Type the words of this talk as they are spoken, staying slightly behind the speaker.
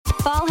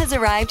Fall has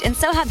arrived, and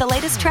so have the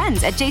latest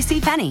trends at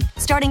JCPenney.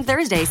 Starting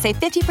Thursday, save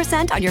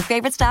 50% on your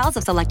favorite styles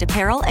of select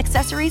apparel,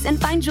 accessories, and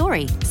fine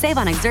jewelry. Save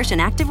on Exertion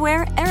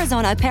activewear,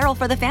 Arizona apparel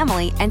for the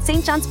family, and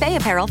St. John's Bay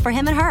apparel for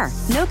him and her.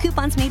 No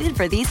coupons needed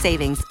for these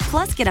savings.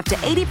 Plus, get up to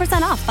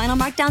 80% off final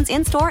markdowns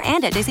in-store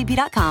and at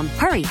jcp.com.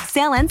 Hurry,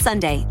 sale ends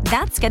Sunday.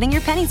 That's getting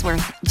your pennies worth.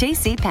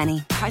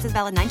 JCPenney. Prices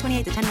valid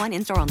 9/28 to 10/1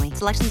 in-store only.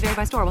 Selections vary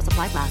by store while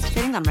supplies last.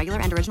 Savings on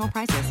regular and original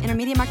prices.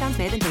 Intermediate markdowns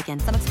may have been taken.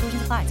 Some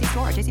exclusions apply. See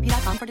store or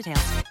jcp.com for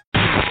details.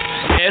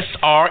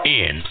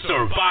 SRN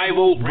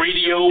Survival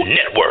Radio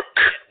Network.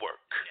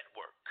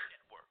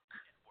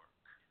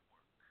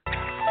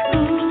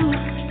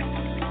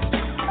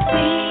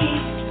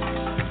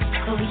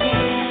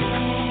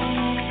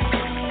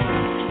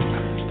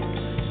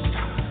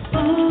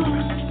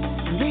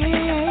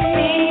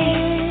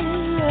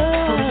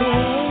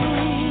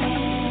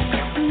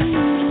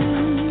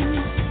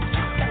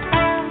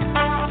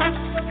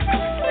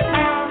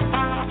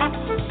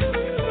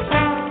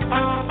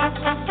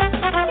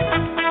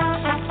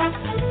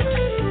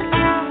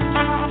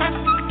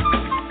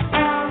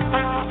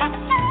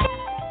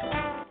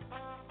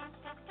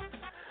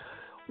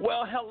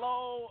 Well,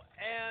 hello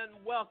and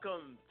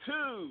welcome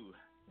to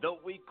the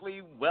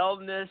Weekly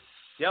Wellness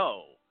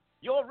Show,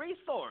 your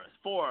resource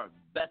for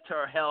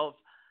better health.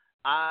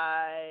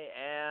 I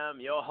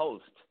am your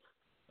host,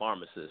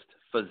 pharmacist,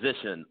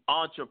 physician,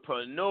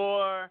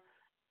 entrepreneur,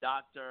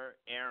 Dr.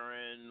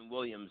 Aaron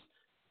Williams.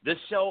 This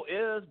show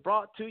is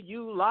brought to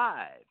you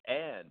live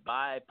and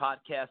by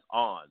podcast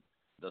on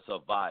the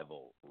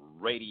Survival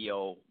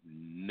Radio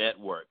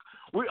Network.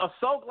 We are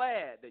so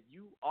glad that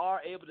you are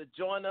able to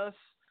join us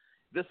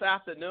this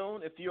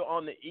afternoon. If you're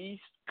on the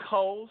East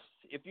Coast,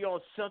 if you're on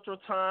Central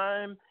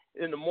Time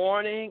in the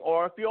morning,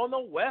 or if you're on the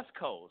West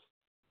Coast,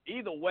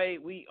 either way,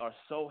 we are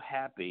so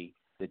happy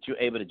that you're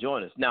able to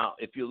join us. Now,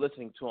 if you're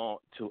listening to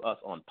us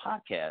on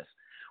podcast,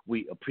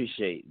 we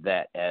appreciate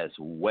that as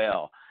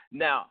well.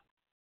 Now,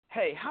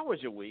 hey, how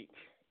was your week?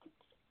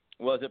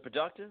 Was it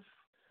productive?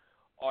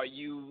 Are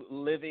you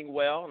living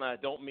well? And I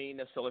don't mean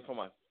necessarily from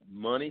a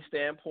money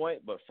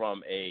standpoint, but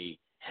from a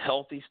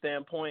healthy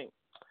standpoint.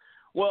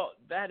 Well,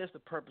 that is the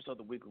purpose of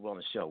the Weekly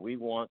Wellness Show. We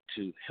want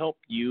to help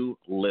you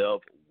live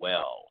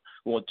well.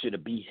 We want you to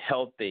be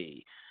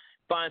healthy,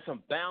 find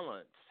some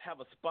balance, have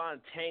a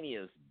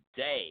spontaneous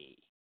day.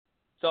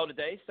 So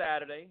today's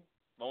Saturday.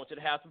 I want you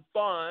to have some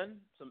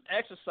fun, some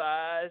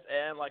exercise,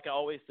 and like I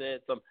always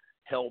said, some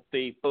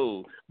healthy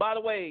food. By the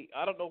way,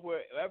 I don't know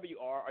wherever you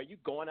are you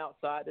going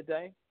outside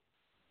today?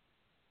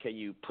 Can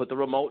you put the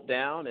remote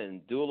down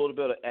and do a little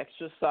bit of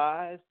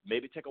exercise,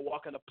 maybe take a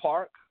walk in the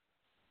park?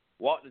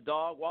 Walk the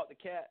dog, walk the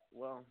cat.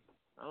 Well,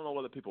 I don't know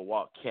whether people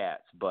walk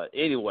cats, but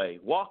anyway,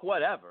 walk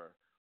whatever.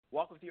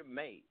 Walk with your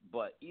mate.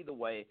 But either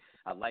way,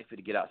 I'd like for you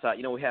to get outside.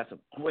 You know, we had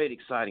some great,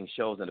 exciting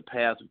shows in the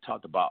past. We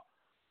talked about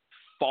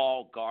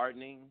fall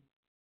gardening,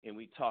 and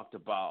we talked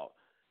about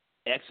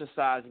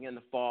exercising in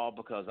the fall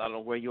because I don't know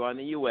where you are in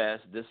the U.S.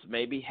 This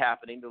may be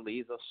happening. The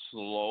leaves are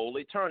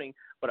slowly turning,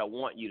 but I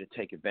want you to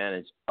take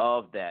advantage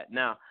of that.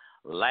 Now,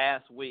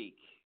 last week,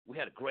 we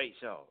had a great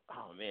show.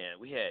 Oh, man,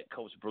 we had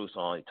Coach Bruce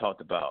on. He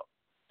talked about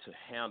to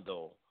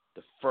handle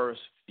the first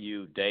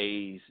few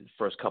days, the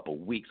first couple of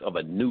weeks of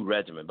a new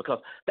regimen,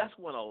 because that's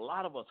when a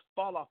lot of us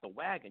fall off the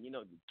wagon. You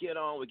know, you get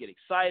on, we get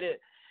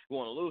excited, we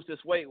want to lose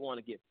this weight, we want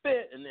to get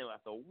fit, and then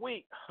after a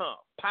week,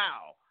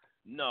 pow.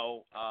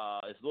 No,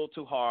 it's a little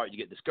too hard. You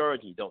get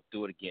discouraged and you don't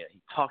do it again.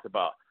 He talked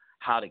about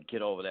how to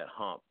get over that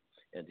hump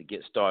and to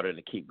get started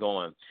and to keep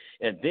going.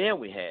 And then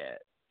we had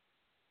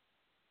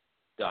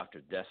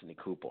Dr. Destiny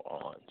Cooper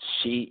on.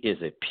 She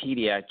is a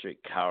pediatric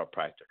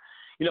chiropractor.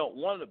 You know,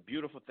 one of the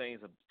beautiful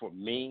things for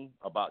me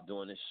about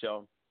doing this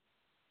show,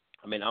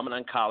 I mean, I'm an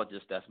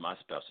oncologist. That's my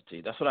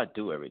specialty. That's what I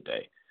do every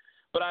day.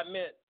 But I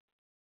admit,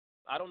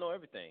 I don't know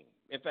everything.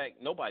 In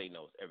fact, nobody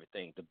knows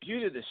everything. The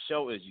beauty of this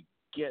show is you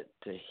get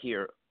to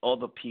hear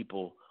other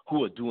people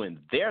who are doing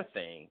their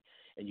thing,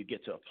 and you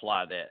get to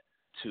apply that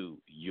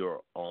to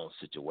your own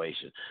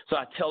situation. So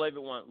I tell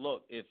everyone,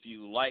 look, if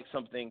you like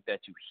something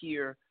that you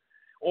hear,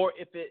 or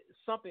if it's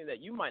something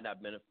that you might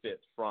not benefit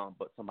from,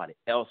 but somebody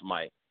else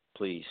might,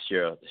 please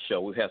share the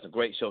show. We've had some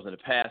great shows in the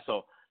past,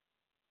 so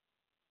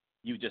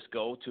you just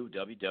go to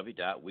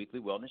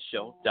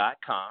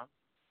www.weeklywellnessshow.com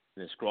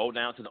and then scroll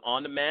down to the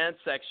on-demand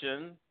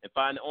section and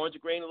find the orange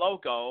and green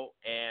logo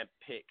and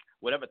pick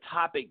whatever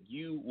topic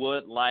you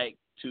would like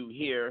to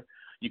hear.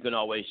 You can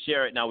always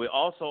share it. Now, we're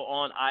also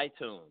on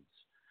iTunes.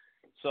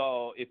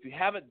 So if you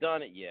haven't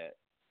done it yet,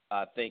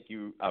 I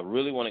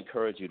really want to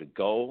encourage you to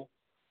go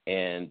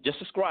and just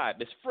subscribe.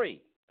 It's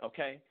free,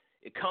 okay?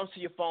 It comes to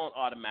your phone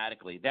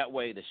automatically. That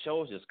way the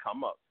shows just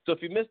come up. So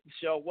if you missed the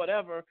show,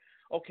 whatever,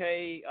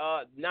 okay,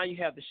 now you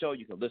have the show.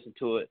 You can listen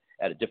to it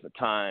at a different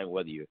time,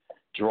 whether you're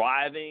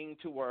driving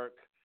to work,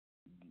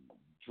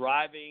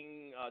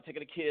 taking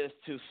the kids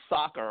to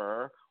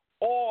soccer,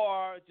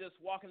 or just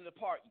walking in the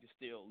park. You can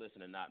still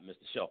listen and not miss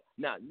the show.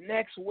 Now,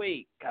 next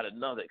week, got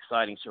another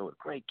exciting show with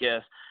a great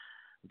guest.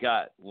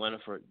 got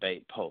Winifred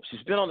Bate Pope.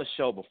 She's been on the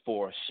show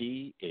before.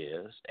 She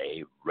is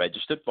a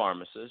registered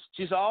pharmacist.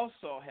 She's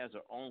also has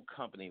her own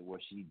company where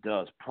she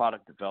does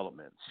product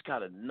development. She's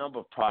got a number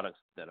of products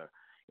that are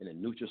in the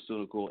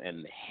nutraceutical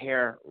and the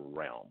hair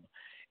realm.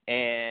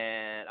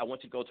 And I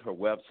want you to go to her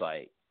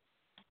website.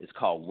 It's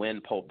called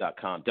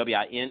winpope.com,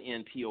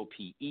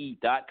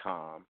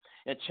 WINNPOPE.com,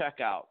 and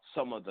check out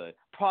some of the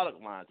product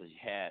lines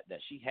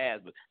that she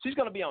has. But she's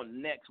going to be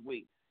on next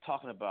week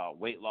talking about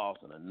weight loss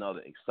and another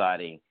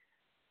exciting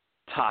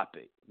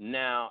topic.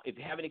 Now, if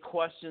you have any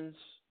questions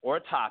or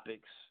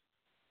topics,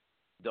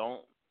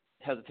 don't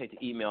hesitate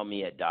to email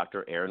me at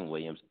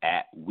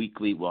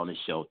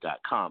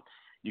draaronwilliams@weeklywellnessshow.com.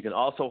 You can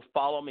also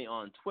follow me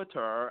on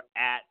Twitter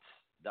at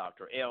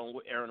Dr.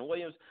 Aaron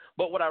Williams.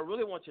 But what I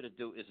really want you to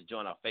do is to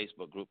join our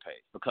Facebook group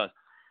page, because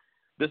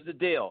this is the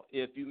deal.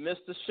 If you miss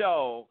the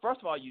show,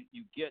 first of all, you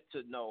get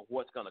to know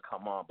what's going to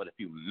come on. But if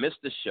you miss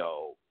the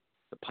show,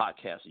 the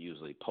podcasts are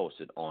usually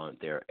posted on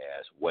there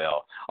as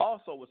well,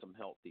 also with some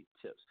healthy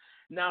tips.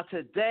 Now,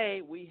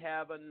 today we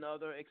have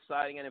another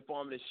exciting and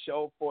informative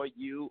show for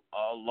you,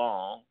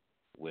 along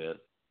with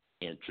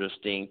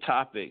interesting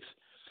topics.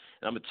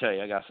 And I'm going to tell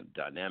you, I got some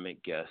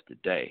dynamic guests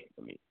today.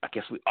 I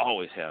guess we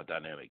always have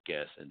dynamic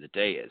guests, and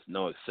today is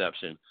no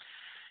exception.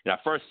 In our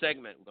first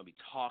segment, we're going to be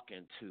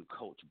talking to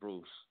Coach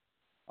Bruce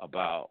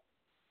about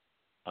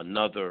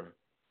another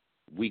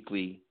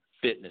weekly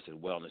fitness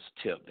and wellness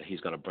tip that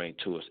he's going to bring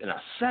to us. In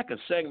our second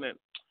segment,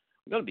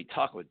 we're going to be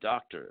talking with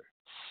Dr.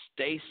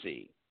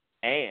 Stacy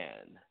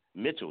Ann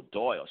Mitchell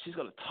Doyle. She's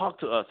going to talk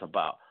to us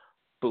about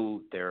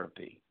food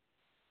therapy.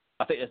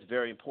 I think that's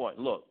very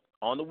important. Look,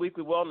 on the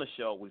Weekly Wellness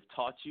Show, we've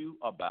taught you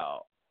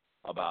about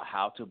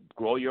how to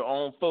grow your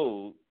own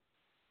food.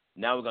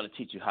 Now we're going to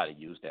teach you how to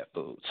use that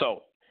food.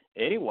 So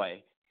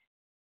anyway,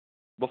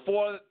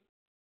 before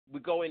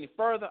we go any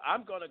further,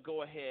 I'm going to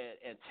go ahead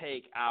and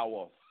take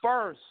our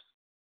first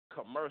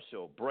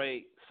commercial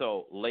break.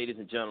 So, ladies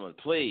and gentlemen,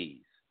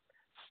 please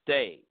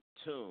stay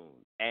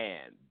tuned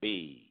and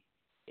be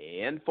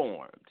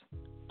informed.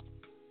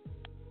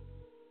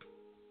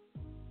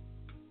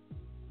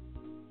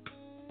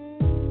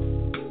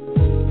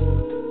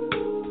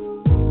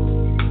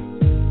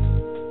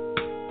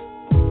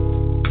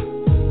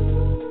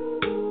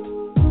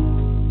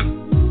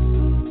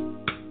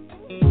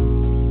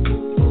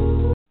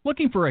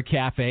 Looking for a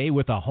cafe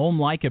with a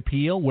home-like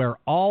appeal where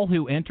all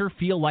who enter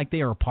feel like they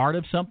are part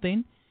of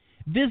something?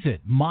 Visit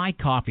My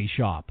Coffee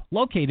Shop,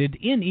 located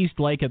in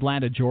Eastlake,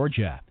 Atlanta,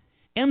 Georgia.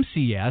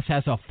 MCS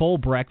has a full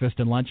breakfast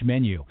and lunch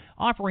menu,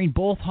 offering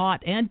both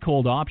hot and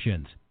cold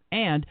options,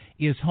 and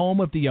is home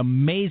of the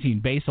amazing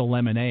basil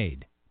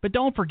lemonade. But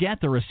don't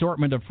forget their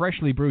assortment of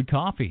freshly brewed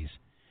coffees.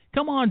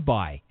 Come on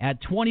by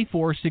at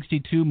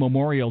 2462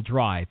 Memorial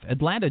Drive,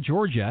 Atlanta,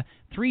 Georgia,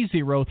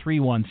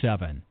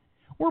 30317.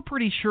 We're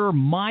pretty sure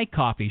My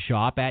Coffee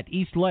Shop at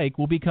Eastlake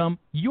will become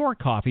your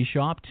coffee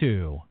shop,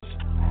 too.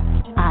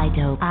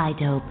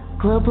 iDope,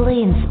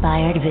 globally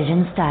inspired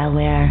vision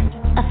stylewear,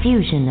 a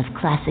fusion of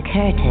classic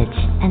heritage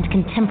and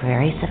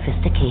contemporary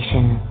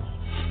sophistication.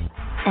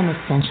 An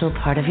essential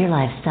part of your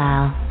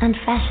lifestyle and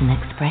fashion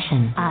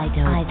expression.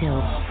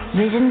 iDope,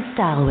 vision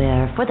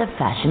stylewear for the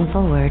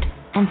fashion-forward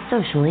and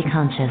socially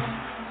conscious.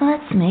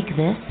 Let's make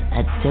this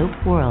a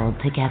dope world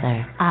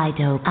together.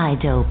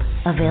 iDope.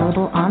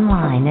 Available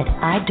online at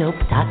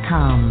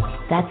iDope.com.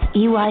 That's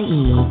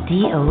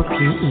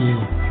EYEDOPE.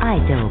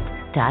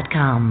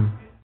 iDope.com.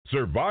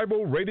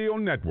 Survival Radio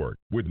Network,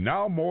 with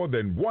now more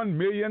than 1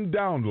 million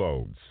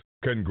downloads.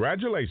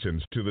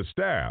 Congratulations to the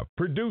staff,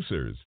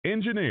 producers,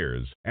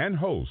 engineers, and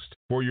hosts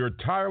for your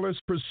tireless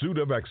pursuit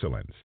of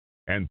excellence.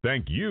 And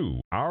thank you,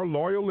 our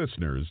loyal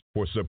listeners,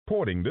 for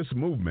supporting this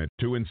movement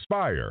to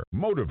inspire,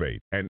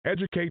 motivate, and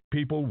educate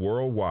people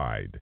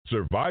worldwide.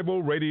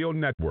 Survival Radio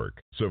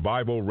Network,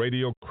 Survival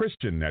Radio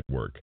Christian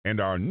Network, and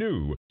our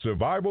new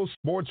Survival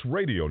Sports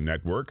Radio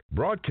Network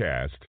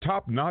broadcast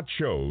top-notch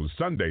shows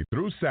Sunday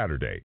through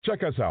Saturday.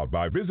 Check us out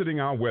by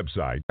visiting our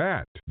website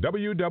at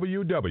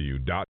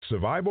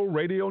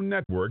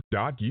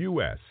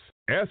www.survivalradionetwork.us.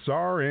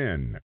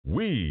 SRN,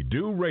 we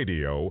do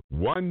radio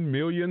 1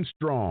 million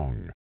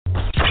strong.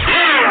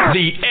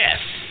 The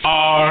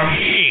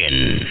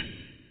SRN.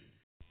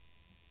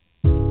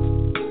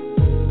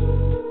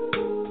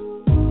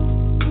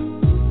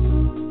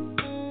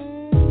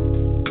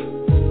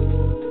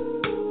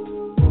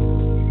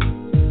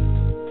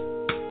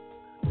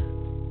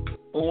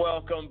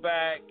 Welcome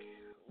back.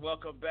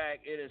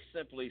 It is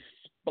simply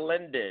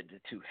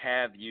splendid to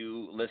have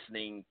you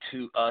listening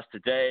to us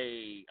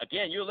today.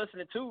 Again, you're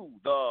listening to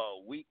the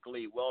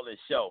Weekly Wellness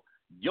Show,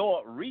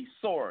 your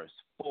resource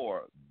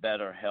for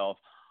better health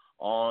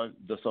on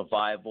the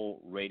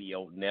Survival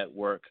Radio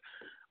Network.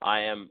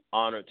 I am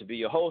honored to be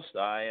your host.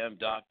 I am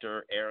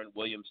Dr. Aaron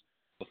Williams.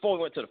 Before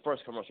we went to the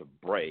first commercial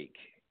break,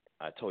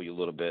 I told you a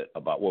little bit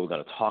about what we're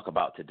going to talk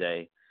about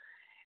today.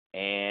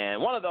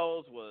 And one of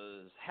those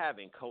was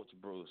having Coach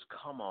Bruce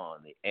come on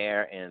the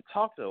air and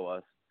talk to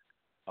us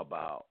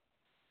about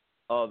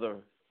other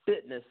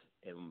fitness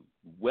and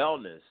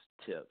wellness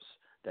tips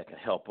that can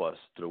help us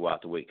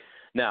throughout the week.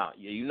 Now,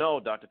 you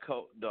know,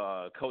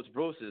 Coach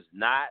Bruce is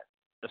not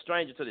a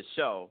stranger to the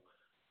show.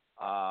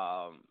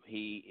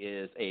 He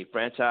is a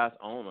franchise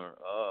owner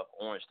of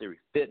Orange Theory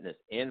Fitness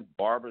in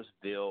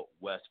Barboursville,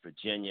 West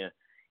Virginia.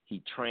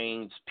 He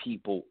trains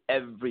people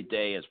every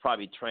day. Is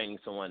probably training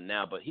someone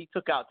now, but he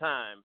took out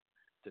time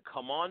to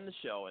come on the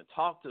show and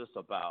talk to us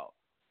about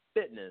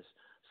fitness.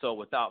 So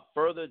without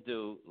further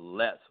ado,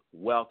 let's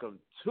welcome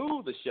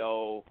to the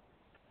show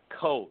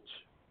Coach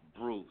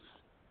Bruce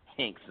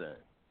Hinckson.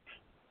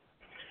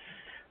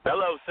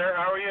 Hello, sir.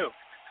 How are you?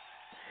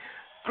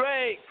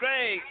 Great.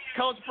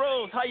 Coach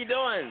Bruce, how you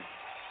doing?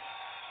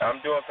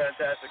 I'm doing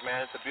fantastic,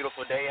 man. It's a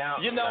beautiful day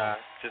out. You know,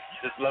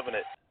 just loving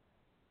it.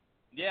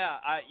 Yeah,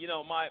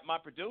 my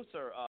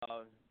producer,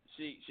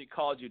 she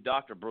called you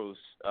Dr. Bruce,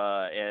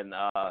 and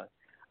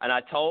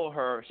I told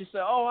her. She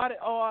said,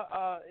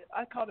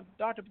 I called him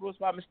Dr. Bruce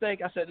by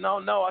mistake. I said, no.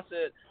 I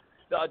said,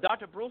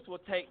 Dr. Bruce will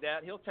take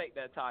that. He'll take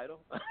that title.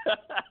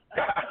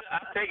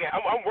 I'll take it.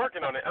 I'm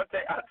working on it. I'll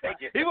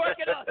take it. He's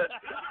working on it.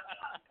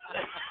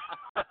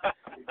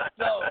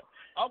 So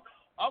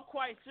I'm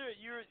quite sure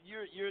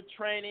you're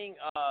training.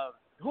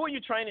 Who are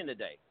you training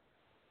today?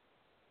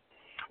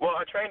 Well,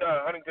 I trained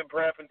Huntington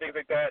Prep and things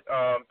like that.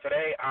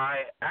 Today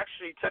I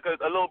actually took a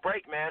little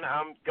break, man.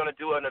 I'm gonna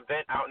do an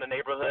event out in the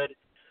neighborhood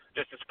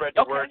just to spread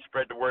the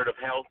word of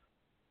health,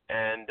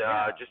 and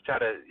just try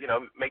to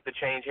make the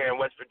change here in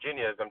West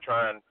Virginia as I'm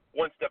trying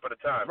one step at a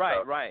time.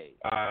 Right.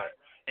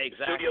 Exactly.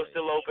 The studio's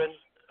still open.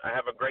 I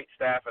have a great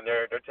staff, and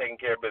they're taking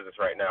care of business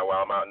right now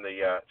while I'm out in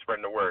the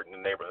spreading the word in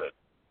the neighborhood.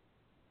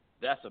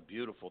 That's a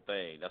beautiful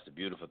thing.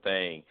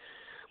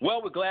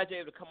 Well, we're glad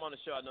you're able to come on the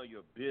show. I know you're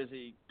a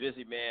busy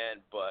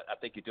man, but I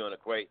think you're doing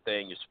a great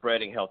thing. You're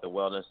spreading health and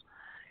wellness.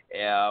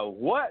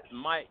 What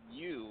might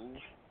you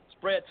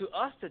spread to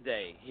us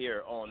today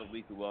here on the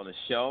Weekly Wellness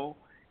Show,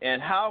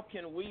 and how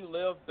can we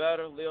live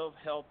better, live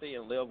healthy,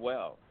 and live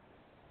well?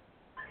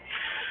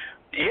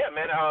 Yeah,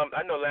 man.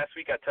 I know last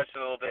week I touched a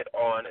little bit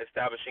on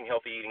establishing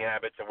healthy eating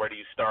habits and where do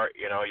you start.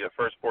 Your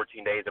first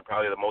 14 days are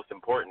probably the most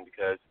important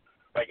because,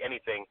 like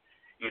anything,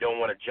 you don't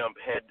want to jump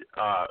head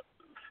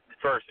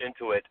first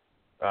into it.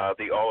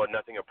 The all or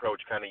nothing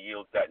approach kind of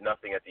yields that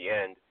nothing at the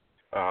end.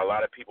 A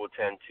lot of people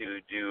tend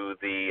to do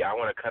I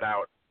want to cut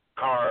out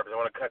carbs, I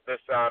want to cut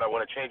this out, I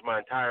want to change my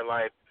entire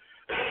life,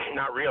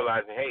 not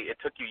realizing, hey, it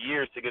took you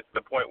years to get to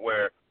the point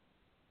where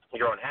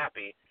you're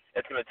unhappy.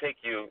 It's going to take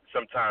you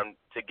some time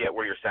to get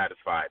where you're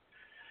satisfied.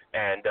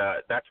 And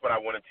that's what I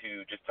wanted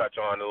to just touch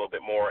on a little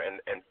bit more and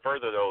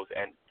further those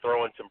and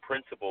throw in some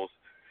principles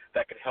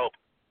that could help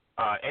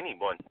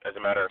anyone, as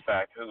a matter of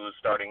fact, who's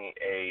starting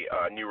a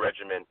new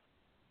regimen,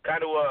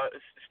 kind of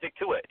stick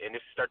to it and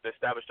just start to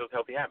establish those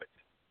healthy habits.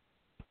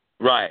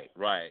 Right.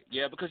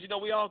 Yeah, because,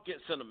 we all get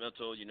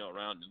sentimental,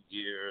 around New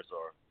Year's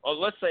or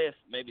let's say it's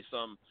maybe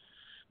some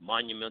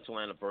monumental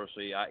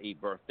anniversary, i.e.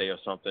 birthday or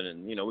something,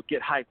 and, we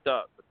get hyped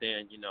up. But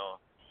then,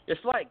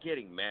 it's like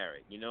getting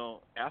married,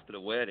 after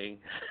the wedding,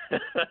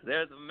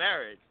 there's a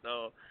marriage.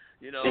 So,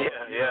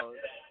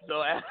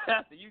 so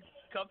after you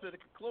come to the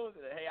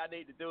conclusion that, hey, I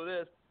need to do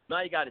this,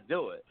 now you got to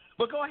do it.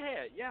 But go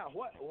ahead. Yeah,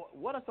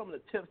 what are some of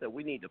the tips that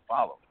we need to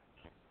follow?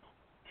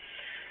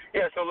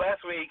 Yeah, so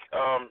last week,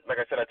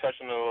 like I said, I touched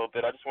on it a little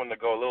bit. I just wanted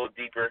to go a little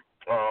deeper,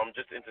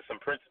 just into some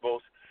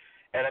principles.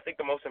 And I think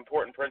the most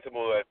important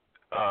principle that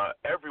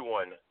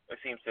everyone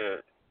seems to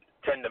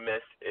tend to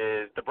miss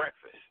is the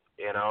breakfast.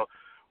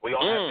 We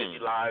all have busy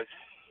lives.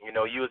 You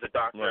as a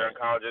doctor,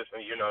 oncologist,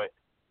 and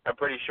I'm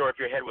pretty sure if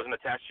your head wasn't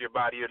attached to your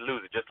body, you'd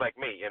lose it, just like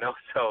me.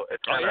 So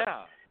it's kind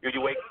of if you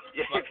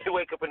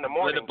wake up in the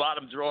morning, in the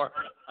bottom drawer.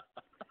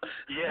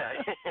 Yeah.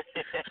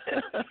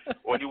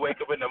 When you wake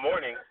up in the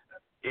morning,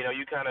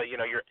 you kind of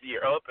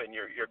you're up and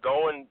you're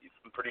going.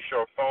 I'm pretty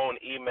sure phone,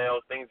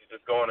 emails, things are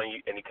just going,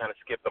 and you kind of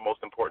skip the most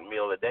important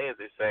meal of the day, as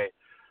they say,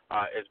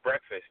 is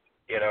breakfast.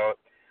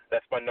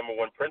 That's my number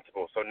one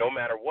principle. So no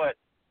matter what,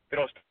 if you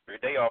don't start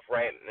your day off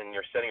right, and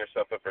you're setting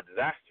yourself up for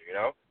disaster.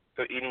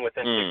 So eating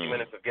within 60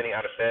 minutes of getting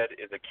out of bed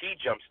is a key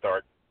jump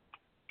start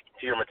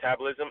to your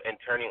metabolism and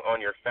turning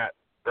on your fat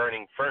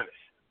burning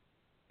furnace.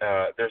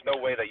 There's no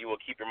way that you will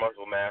keep your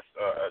muscle mass,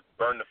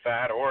 burn the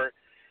fat, or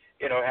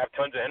have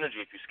tons of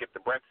energy if you skip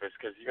the breakfast,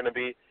 because you're going to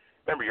be.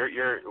 Remember,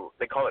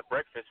 they call it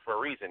breakfast for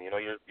a reason.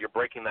 You're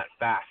breaking that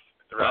fast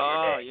throughout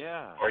your day.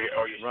 Yeah. Or your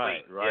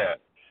sleep. Right.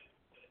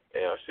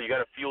 Yeah. So you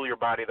got to fuel your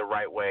body the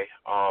right way.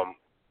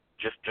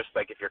 Just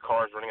like if your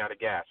car is running out of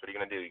gas, what are you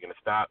going to do? You're going to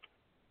stop,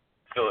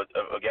 fill it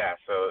of gas.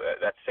 So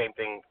that's the same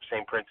thing,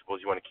 same principles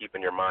you want to keep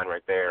in your mind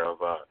right there. Of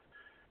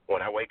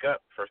when I wake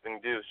up, first thing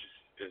to do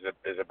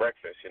is a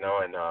breakfast. And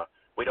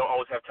we don't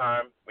always have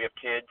time. We have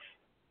kids.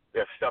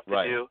 We have stuff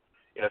to do.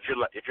 If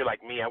you're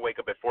like me, I wake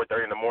up at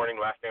 4:30 in the morning.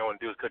 Last thing I want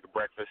to do is cook a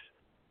breakfast.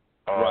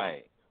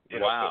 Right.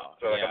 Wow.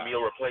 So like a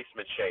meal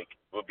replacement shake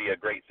would be a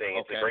great thing.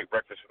 Okay. It's a great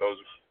breakfast for those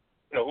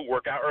who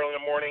work out early in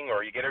the morning,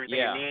 or you get everything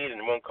you need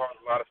and it won't cause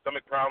a lot of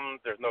stomach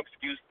problems. There's no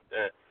excuse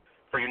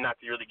for you not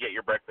to really get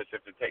your breakfast if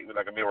it takes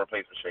like a meal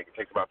replacement shake. It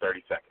takes about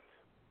 30 seconds.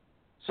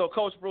 So,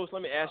 Coach Bruce,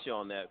 let me ask you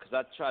on that because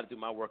I try to do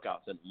my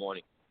workouts in the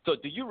morning. So,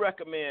 do you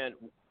recommend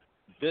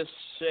this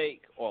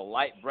shake or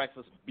light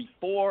breakfast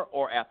before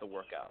or after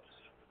workouts?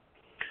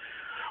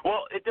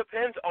 Well, it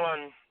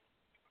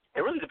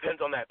really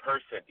depends on that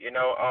person.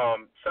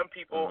 Some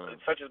people,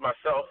 such as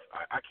myself,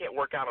 I can't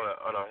work out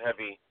on a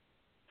heavy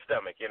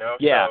stomach.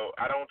 Yeah. So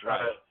I don't try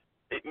to.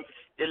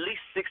 At least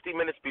 60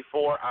 minutes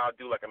before, I'll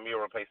do like a meal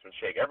replacement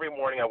shake. Every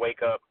morning I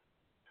wake up,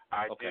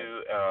 I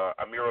do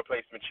a meal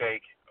replacement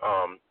shake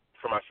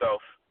for myself,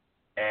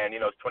 and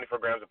it's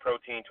 24 grams of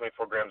protein,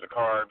 24 grams of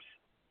carbs,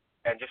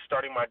 and just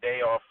starting my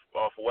day off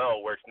well,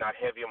 where it's not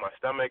heavy on my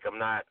stomach.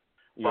 I'm not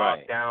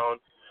bogged down.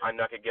 I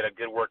know I could get a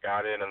good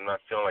workout in, and I'm not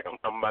feeling like I'm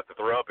about to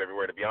throw up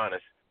everywhere, to be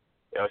honest.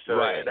 So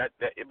that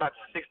about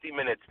 60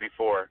 minutes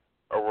before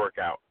a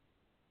workout.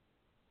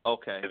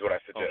 Okay. Is what I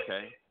suggest.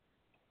 Okay.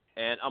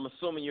 And I'm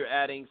assuming you're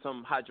adding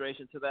some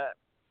hydration to that,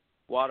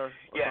 water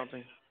or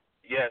something.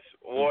 Yes,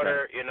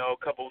 water. Okay.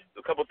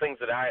 A couple things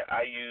that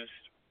I use,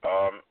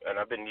 and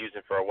I've been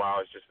using for a while.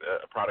 Is just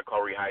a product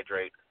called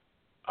Rehydrate.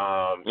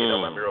 My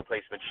meal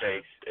replacement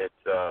shakes.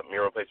 It's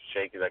meal replacement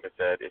shake. Like I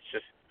said, it's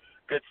just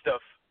good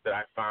stuff that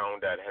I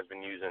found that has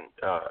been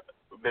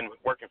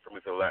working for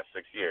me for the last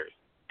 6 years.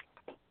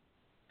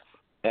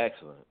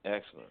 Excellent.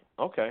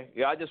 Okay.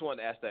 Yeah, I just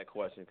wanted to ask that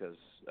question because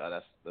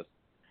that's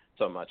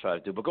something I try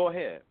to do. But go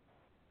ahead.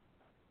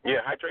 Yeah,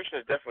 hydration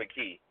is definitely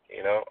key.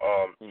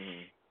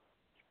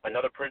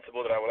 Another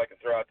principle that I would like to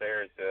throw out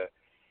there is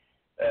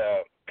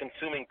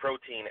consuming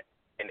protein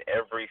in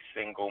every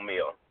single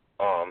meal.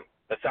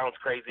 That sounds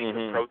crazy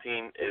because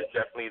protein is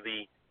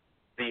definitely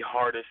the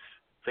hardest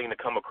thing to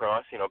come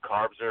across.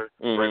 Carbs are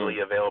readily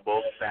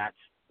available, fats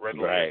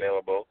readily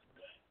available.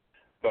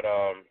 But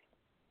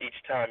each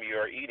time you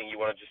are eating, you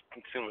want to just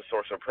consume a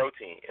source of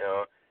protein.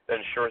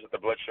 That ensures that the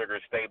blood sugar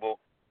is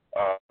stable.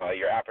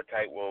 Your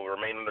appetite will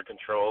remain under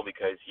control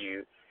because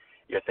you're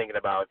thinking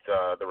about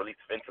the release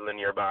of insulin in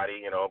your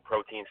body.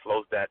 Protein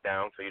slows that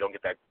down so you don't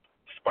get that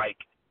spike,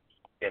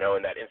 in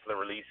that insulin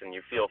release, and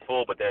you feel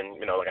full. But then,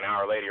 like an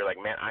hour later, you're like,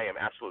 man, I am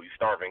absolutely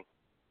starving.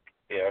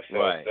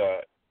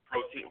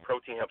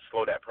 Protein helps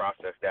slow that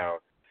process down.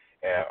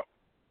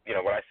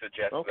 What I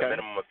suggest is a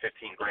minimum of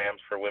 15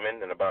 grams for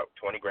women and about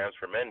 20 grams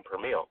for men per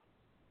meal.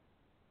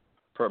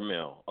 Per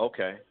meal,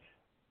 okay.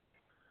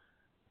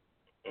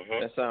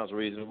 That sounds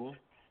reasonable.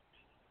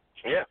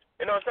 Yeah.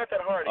 It's not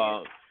that hard.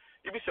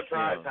 You'd be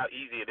surprised how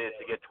easy it is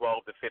to get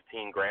 12 to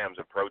 15 grams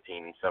of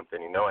protein in something.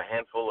 A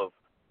handful of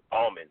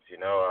almonds,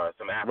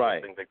 some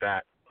apples, things like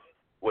that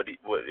would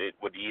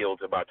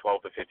yield about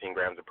 12 to 15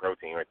 grams of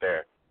protein right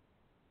there.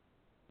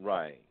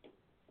 Right.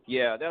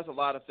 Yeah, there's a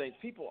lot of things.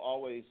 People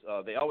always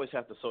have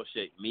to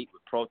associate meat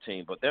with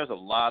protein, but there's a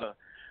lot of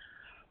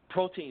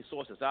protein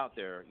sources out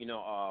there.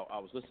 I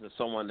was listening to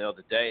someone the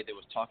other day. They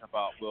was talking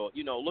about,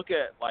 look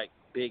at like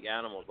big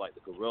animals like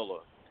the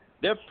gorilla.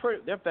 They're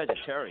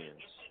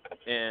vegetarians,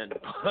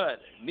 but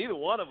neither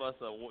one of us,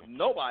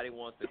 nobody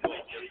wants to go to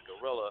a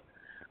gorilla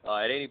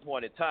at any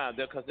point in time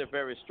because they're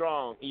very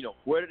strong.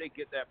 Where do they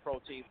get that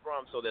protein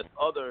from? So there's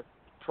other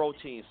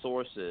protein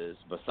sources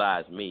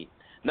besides meat.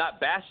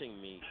 Not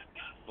bashing meat,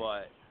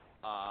 but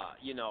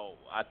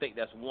I think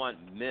that's one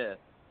myth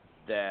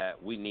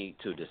that we need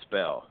to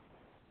dispel.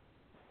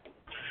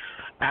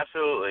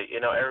 Absolutely.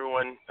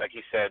 Everyone, like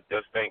you said,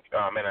 does think,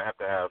 man, I have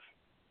to have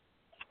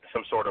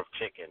some sort of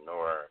chicken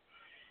or,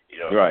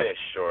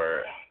 fish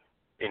or,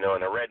 and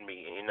a red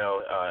meat.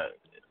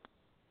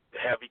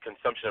 Heavy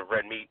consumption of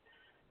red meat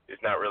is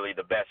not really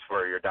the best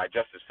for your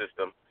digestive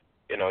system.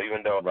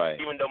 Even though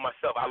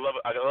myself, I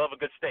love a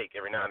good steak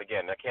every now and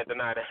again. I can't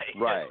deny that.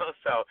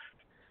 So,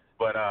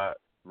 but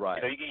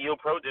you'll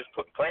there's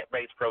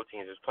plant-based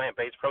proteins. There's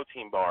plant-based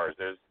protein bars.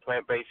 There's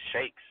plant-based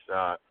shakes.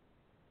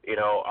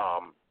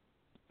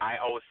 I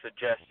always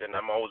suggest, and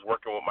I'm always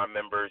working with my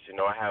members.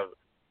 I have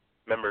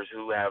members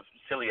who have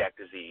celiac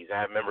disease. I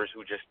have members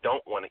who just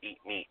don't want to eat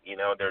meat.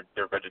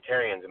 They're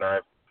vegetarians, and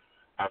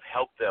I've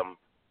helped them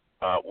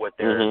with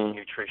their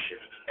nutrition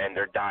and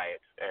their diet.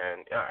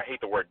 And I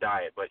hate the word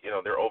diet, but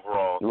their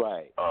overall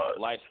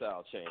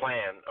lifestyle change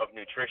plan of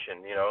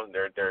nutrition.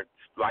 Their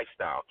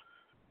lifestyle.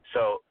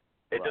 So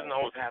it doesn't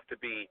always have to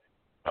be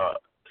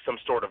some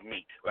sort of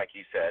meat, like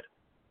you said.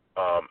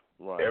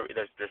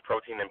 There's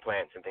protein in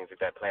plants and things like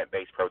that,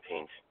 plant-based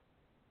proteins.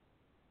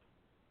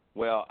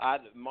 Well,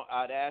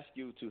 I'd ask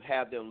you to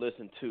have them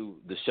listen to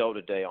the show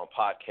today on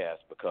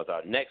podcast because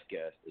our next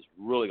guest is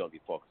really going to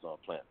be focused on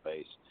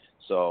plant-based.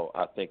 So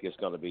I think it's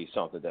going to be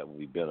something that will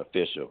be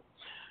beneficial.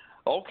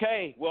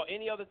 Okay. Well,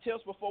 any other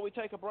tips before we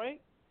take a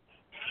break?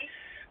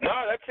 No,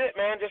 that's it,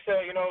 man. Just,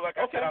 like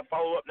I said, I'll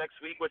follow up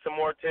next week with some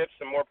more tips,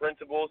 some more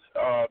principles.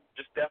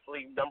 Just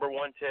definitely number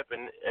one tip,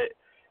 and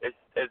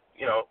it's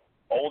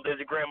old as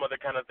your grandmother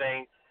kind of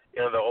thing.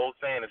 The old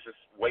saying is just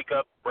wake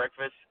up,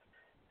 breakfast,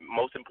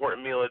 most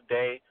important meal of the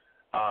day.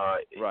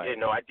 I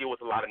deal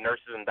with a lot of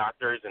nurses and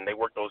doctors, and they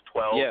work those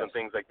 12s and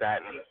things like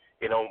that. And,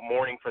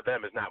 morning for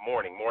them is not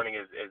morning. Morning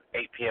is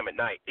 8 p.m. at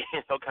night,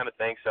 kind of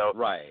thing. So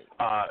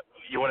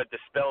you want to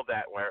dispel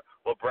that where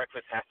well,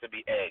 breakfast has to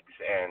be eggs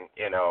and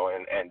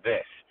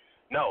this.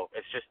 No,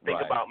 it's just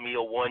think about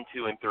meal 1,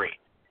 2, and 3.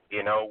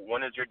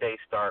 When does your day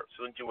start? As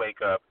soon as you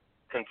wake up,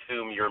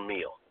 consume your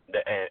meal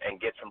and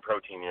get some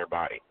protein in your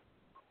body.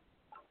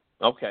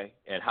 Okay,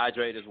 and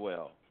hydrate as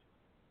well.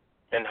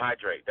 And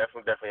hydrate,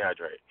 definitely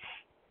hydrate.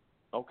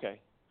 Okay.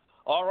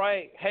 All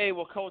right. Hey,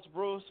 well, Coach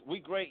Bruce, we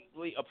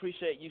greatly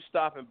appreciate you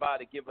stopping by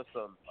to give us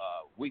some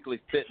weekly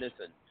fitness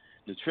and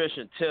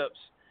nutrition tips.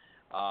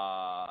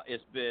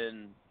 It's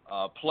been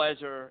a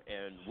pleasure,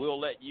 and we'll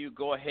let you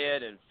go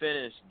ahead and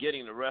finish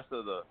getting the rest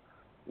of the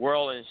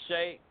world in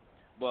shape.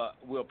 But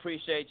we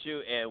appreciate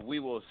you, and we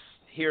will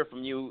hear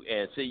from you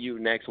and see you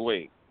next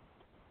week.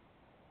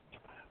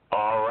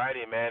 All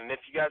righty, man. And if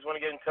you guys want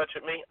to get in touch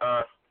with me,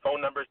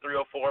 phone number is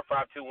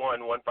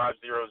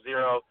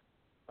 304-521-1500.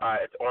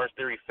 It's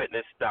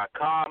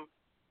OrangeTheoryFitness.com.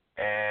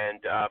 And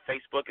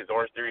Facebook is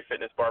Orange Theory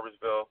Fitness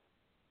Barbersville.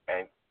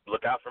 And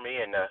look out for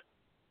me, and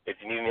if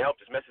you need any help,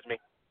 just message me.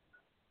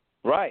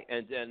 Right,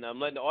 and I'm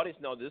letting the audience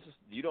know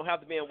you don't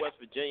have to be in West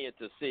Virginia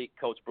to seek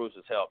Coach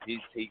Bruce's help.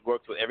 He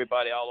works with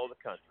everybody all over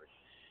the country.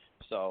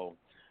 So,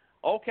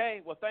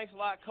 okay, well, thanks a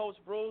lot, Coach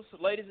Bruce.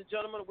 Ladies and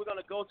gentlemen, we're going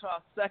to go to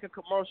our second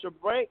commercial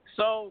break.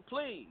 So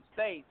please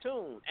stay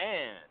tuned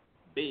and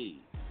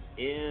be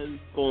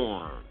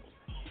informed.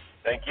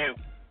 Thank you.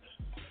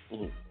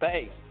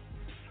 Thanks.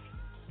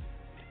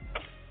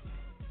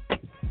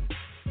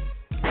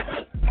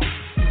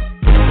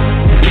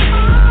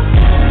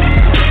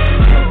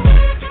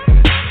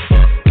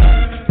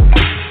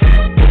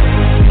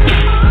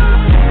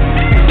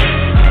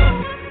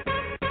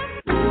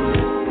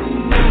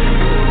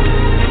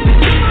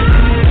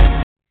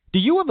 Do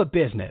you have a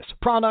business,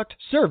 product,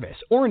 service,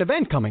 or an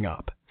event coming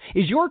up?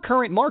 Is your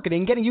current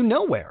marketing getting you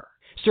nowhere?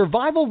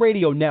 Survival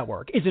Radio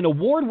Network is an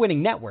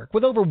award-winning network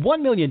with over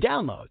 1 million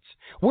downloads.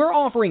 We're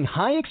offering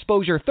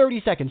high-exposure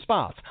 30-second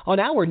spots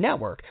on our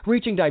network,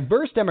 reaching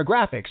diverse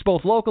demographics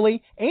both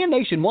locally and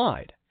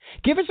nationwide.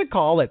 Give us a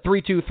call at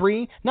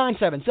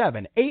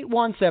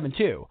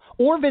 323-977-8172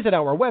 or visit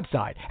our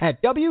website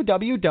at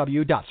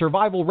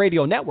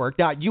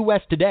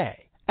www.survivalradionetwork.us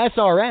today.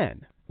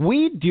 SRN.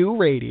 We do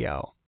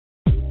radio.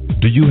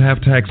 Do you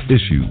have tax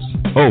issues,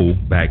 owe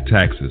back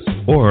taxes,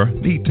 or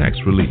need tax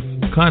relief?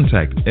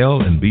 Contact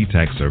L&B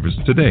Tax Service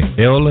today.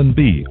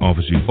 L&B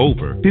offers you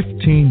over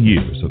 15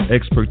 years of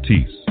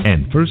expertise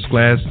and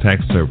first-class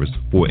tax service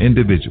for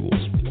individuals,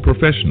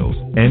 professionals,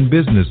 and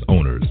business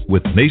owners.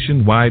 With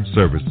nationwide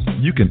service,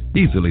 you can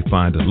easily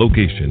find a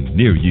location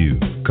near you.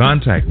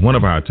 Contact one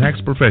of our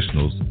tax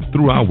professionals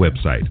through our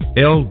website,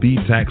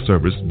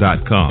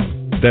 lbtaxservice.com.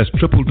 That's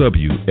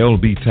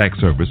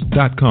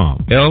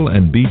www.lbtaxservice.com.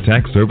 L&B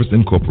Tax Service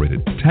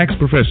Incorporated. Tax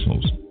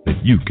professionals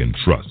that you can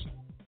trust.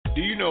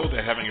 Do you know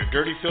that having a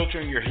dirty filter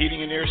in your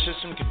heating and air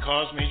system can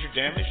cause major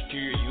damage to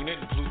your unit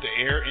and pollute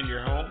the air in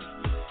your home?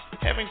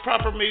 Having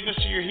proper maintenance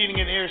to your heating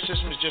and air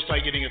system is just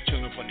like getting a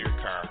tune-up on your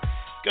car.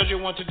 Schedule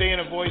one today and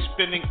avoid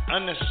spending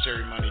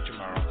unnecessary money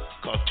tomorrow.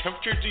 Call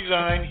Temperature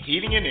Design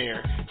Heating and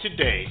Air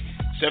today.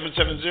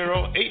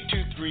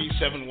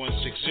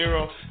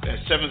 770-823-7160.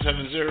 That's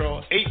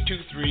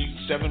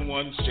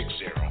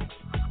 770-823-7160.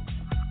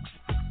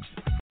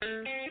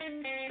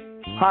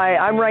 Hi,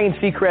 I'm Ryan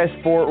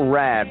Seacrest for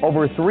RAD.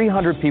 Over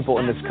 300 people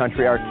in this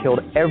country are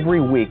killed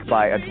every week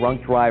by a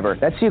drunk driver.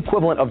 That's the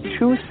equivalent of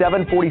 2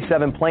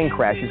 747 plane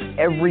crashes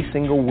every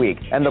single week.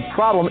 And the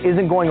problem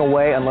isn't going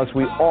away unless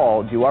we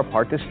all do our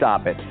part to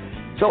stop it.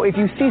 So if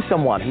you see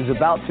someone who's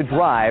about to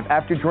drive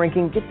after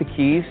drinking, get the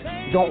keys.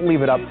 Don't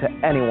leave it up to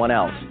anyone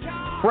else.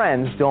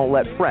 Friends don't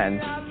let friends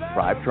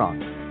drive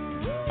drunk.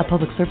 A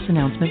public service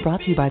announcement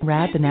brought to you by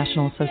RAD, the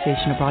National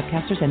Association of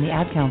Broadcasters, and the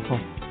Ad Council.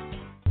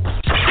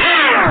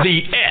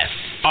 The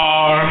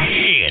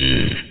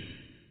SRN.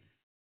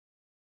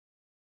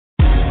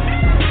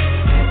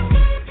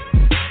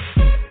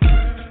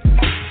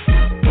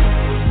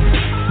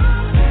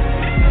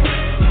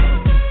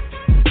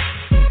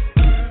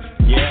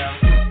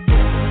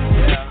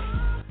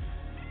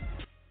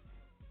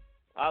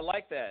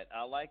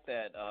 I like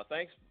that.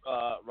 Thanks,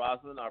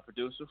 Rosalind, our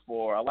producer,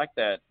 I like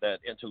that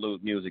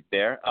interlude music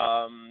there.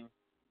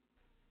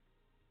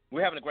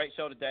 We're having a great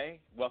show today.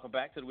 Welcome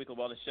back to the Weekly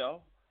Wellness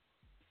Show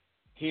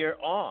here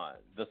on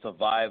the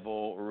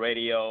Survival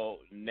Radio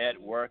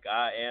Network.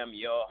 I am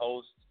your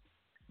host,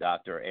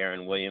 Dr.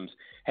 Aaron Williams.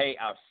 Hey,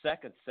 our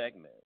second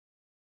segment,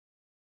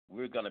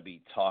 we're going to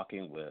be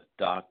talking with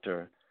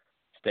Dr.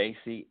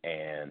 Stacy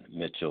Ann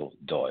Mitchell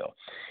Doyle.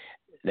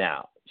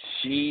 Now,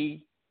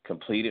 she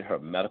completed her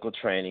medical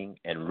training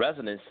and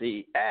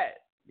residency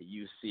at the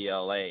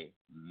UCLA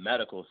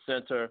Medical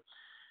Center.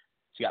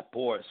 She got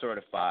board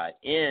certified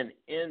in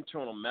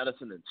internal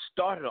medicine and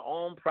started her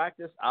own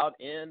practice out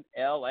in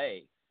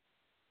L.A.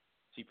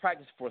 She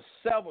practiced for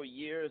several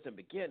years and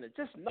began to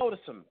just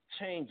notice some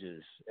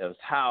changes as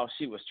how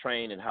she was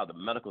trained and how the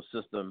medical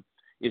system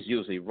is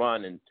usually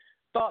run, and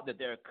thought that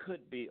there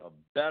could be a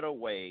better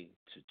way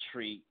to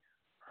treat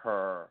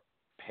her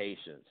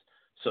patients.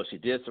 So she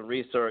did some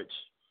research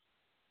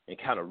and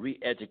kind of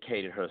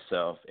re-educated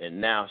herself, and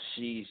now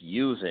she's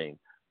using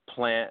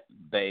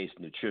plant-based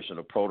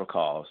nutritional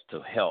protocols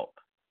to help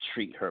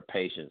treat her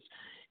patients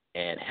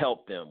and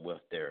help them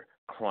with their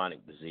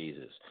chronic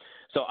diseases.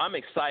 So I'm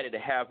excited to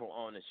have her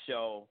on the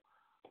show.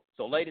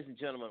 So, ladies and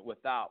gentlemen,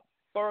 without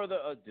further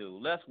ado,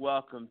 let's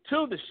welcome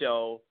to the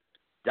show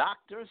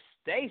Dr.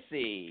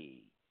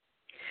 Stacy.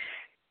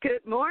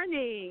 Good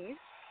morning.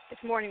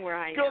 It's morning where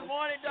I am. Good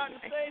morning, Dr.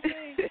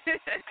 Stacy.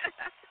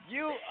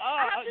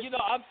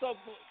 I'm so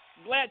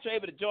glad you're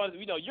able to join us.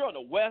 You're on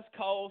the West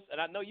Coast,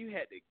 and I know you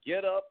had to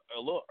get up a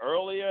little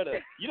earlier to,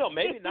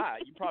 maybe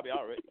not. You probably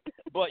already,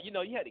 but you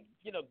had to,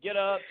 get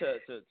up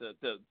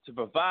to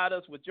provide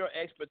us with your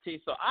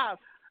expertise. So I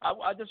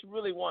just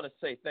really want to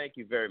say thank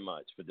you very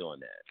much for doing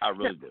that. I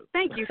really do.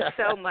 Thank you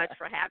so much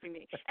for having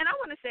me. And I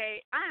want to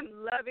say I'm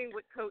loving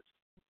what Coach.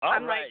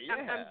 I'm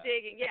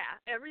digging,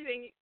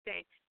 everything he's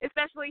saying.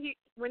 Especially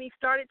when he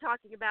started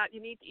talking about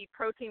you need to eat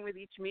protein with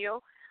each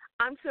meal.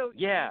 I'm so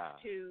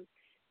used to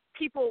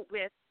people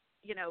with,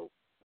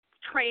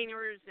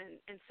 trainers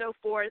and so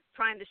forth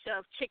trying to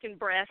shove chicken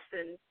breasts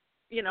and,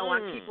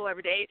 on people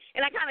every day.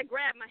 And I kind of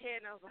grabbed my head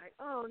and I was like,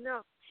 oh,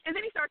 no. And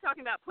then he started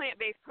talking about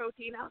plant-based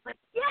protein. I was like,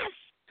 yes,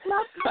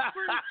 love fruit.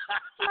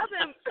 Love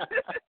him.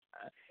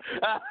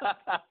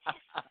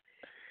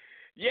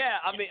 Yeah,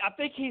 I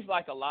think he's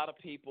like a lot of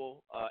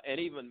people, and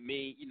even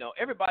me.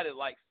 Everybody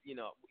likes,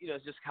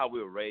 it's just how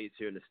we were raised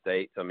here in the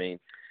States. Beef.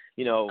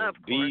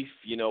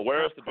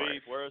 Where's the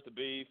beef? Where's the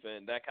beef?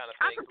 And that kind of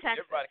thing. I'm from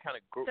Texas. Everybody kind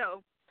of grew.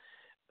 So.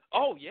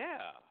 Oh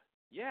yeah.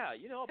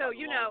 About the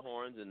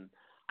Longhorns and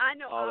I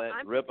know. all that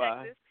I'm ribeye.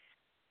 from Texas.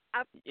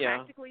 I've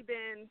practically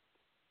been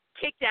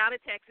kicked out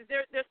of Texas.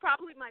 There's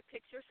probably my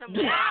picture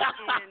somewhere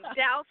in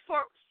Dallas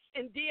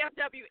in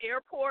DFW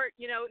Airport,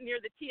 near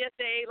the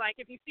TSA, like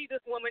if you see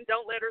this woman,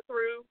 don't let her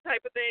through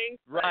type of thing.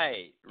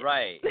 Right.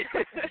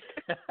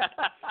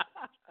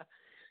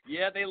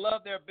 Yeah, they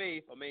love their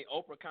beef.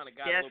 Oprah kind of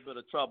got a little bit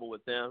of trouble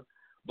with them.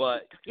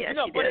 But,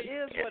 but it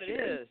is what it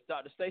is,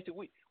 Dr. Stacy.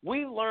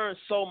 We learn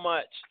so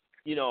much,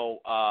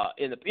 I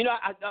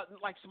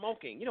like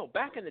smoking.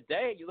 Back in the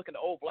day, you look at the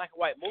old black and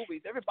white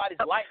movies, everybody's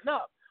lighting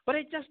up. But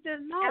they just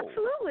didn't know.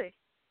 Absolutely.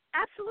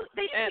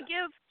 They used to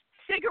give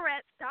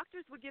cigarettes.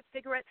 Doctors would give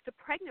cigarettes to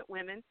pregnant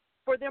women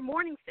for their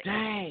morning sickness.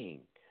 Dang.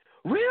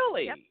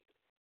 Really? Yep.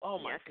 Oh,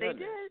 my Yes, goodness.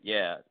 they did.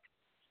 Yeah.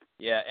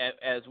 Yeah,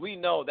 as we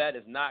know, that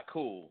is not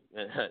cool.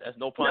 That's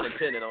no pun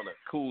intended on a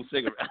cool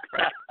cigarette.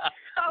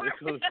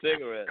 Cool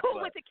cigarette.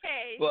 Cool with the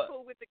K.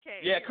 Cool with the K.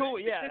 Yeah, cool.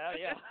 Yeah,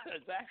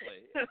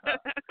 exactly.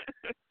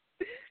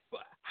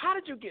 But how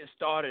did you get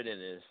started in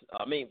this?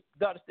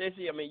 Dr.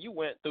 Stacy, you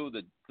went through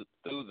the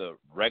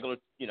regular,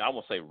 I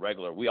won't say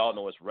regular. We all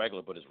know it's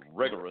regular, but it's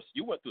rigorous.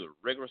 You went through the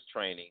rigorous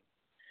training,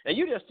 and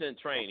you just didn't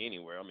train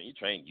anywhere. You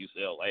trained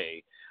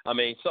UCLA.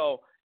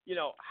 So,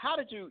 how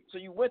did you? So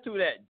you went through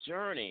that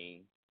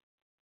journey,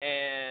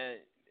 and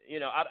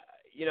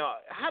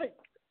how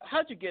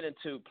did you get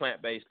into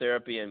plant-based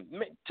therapy? And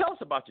tell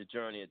us about your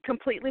journey.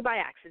 Completely by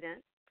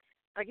accident.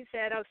 Like you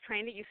said, I was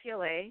trained at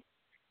UCLA.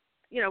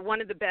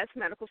 One of the best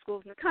medical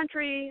schools in the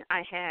country.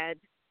 I had,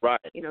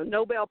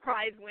 Nobel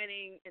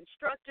Prize-winning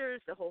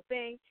instructors, the whole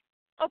thing.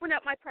 Opened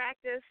up my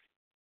practice,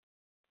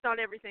 thought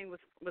everything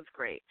was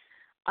great.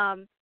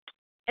 And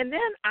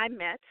then I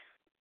met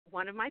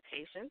one of my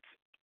patients,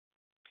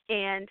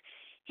 and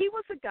he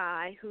was a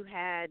guy who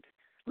had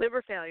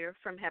liver failure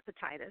from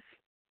hepatitis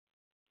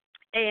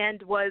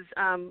and was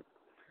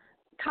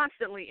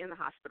constantly in the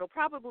hospital,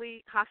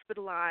 probably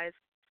hospitalized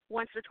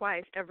once or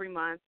twice every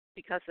month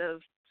because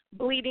of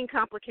bleeding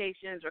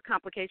complications or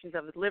complications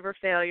of his liver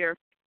failure.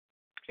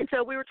 And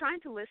so we were trying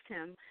to list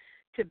him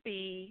to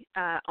be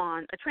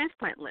on a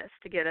transplant list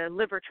to get a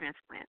liver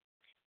transplant.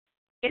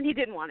 And he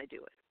didn't want to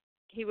do it.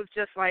 He was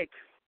just like,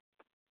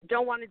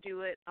 don't want to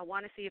do it. I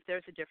want to see if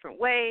there's a different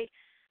way.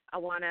 I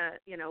want to,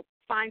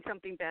 find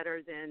something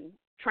better than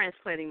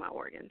transplanting my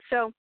organ.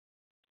 So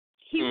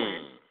he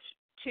went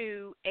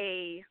to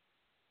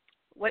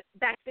what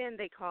back then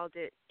they called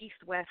it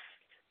East-West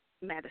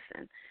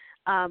medicine.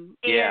 And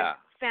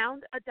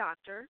found a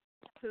doctor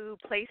who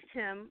placed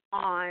him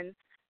on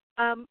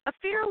a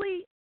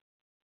fairly,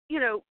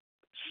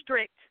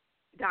 strict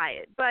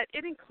diet, but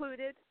it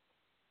included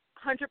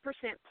 100%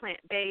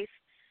 plant-based.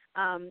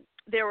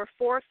 There were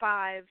 4 or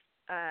 5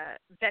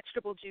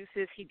 vegetable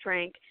juices he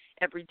drank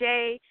every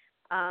day,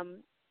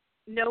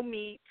 no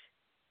meat.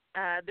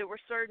 There were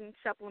certain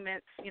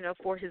supplements,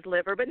 for his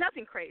liver, but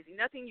nothing crazy,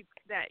 nothing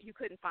that you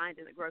couldn't find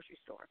in the grocery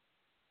store.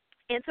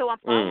 And so I'm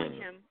following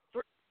him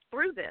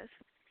through this,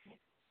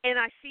 and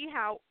I see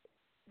how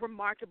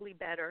remarkably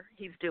better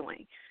he's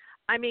doing.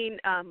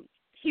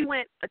 He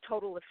went a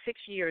total of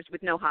 6 years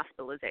with no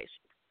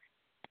hospitalization.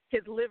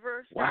 His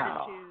liver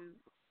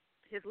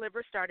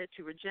started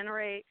to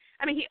regenerate.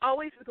 He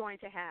always was going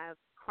to have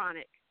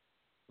chronic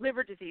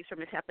liver disease from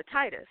his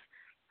hepatitis,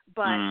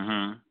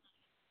 but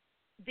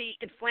the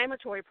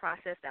inflammatory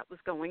process that was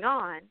going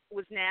on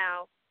was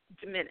now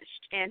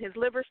diminished, and his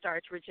liver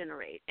started to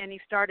regenerate, and he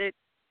started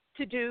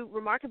to do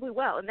remarkably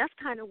well. And that's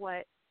kind of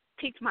what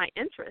piqued my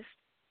interest.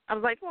 I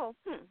was like, well,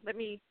 let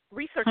me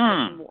research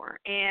this more.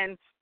 And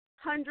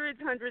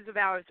hundreds of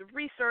hours of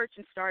research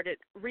and started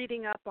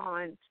reading up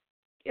on,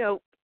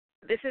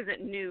 this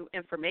isn't new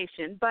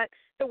information, but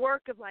the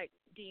work of like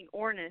Dean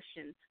Ornish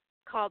and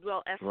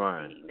Caldwell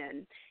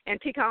Esselstyn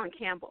and T. Colin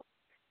Campbell.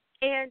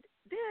 And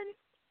then,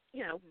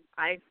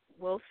 I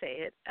will say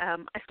it,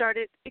 I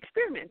started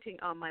experimenting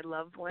on my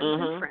loved ones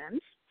and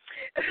friends.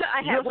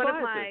 I had one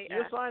of my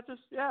you're a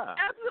scientist, yeah.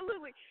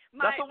 Absolutely.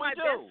 That's what we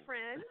do. Best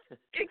friend,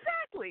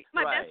 exactly.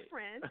 My best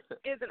friend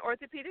is an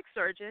orthopedic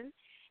surgeon,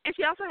 and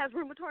she also has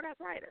rheumatoid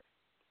arthritis,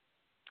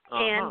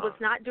 and was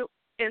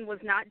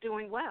not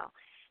doing well.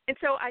 And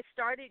so I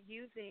started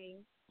using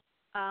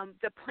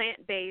the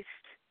plant-based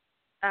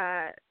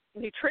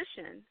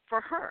nutrition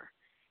for her,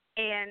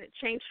 and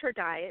changed her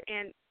diet,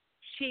 and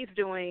she's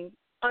doing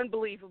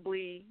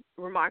unbelievably,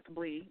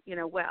 remarkably,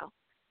 well.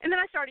 And then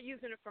I started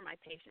using it for my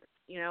patients.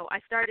 I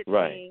started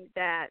seeing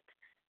that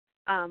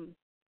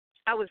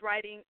I was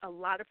writing a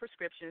lot of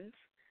prescriptions.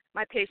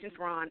 My patients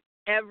were on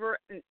ever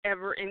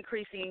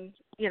increasing,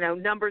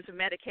 numbers of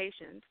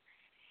medications,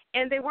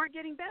 and they weren't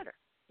getting better.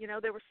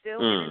 They were still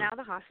in and out of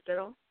the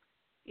hospital.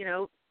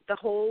 The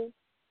whole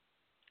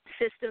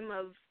system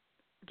of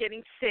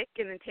getting sick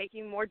and then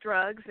taking more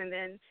drugs and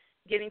then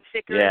getting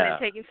sicker and then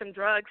taking some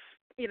drugs,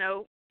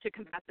 to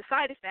combat the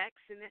side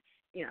effects, and then,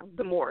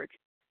 the morgue.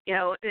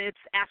 It's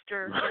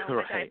after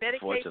my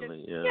diabetic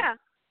patients.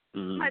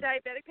 My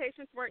diabetic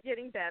patients weren't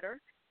getting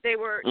better. They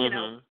were,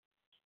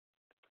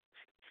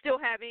 still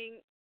having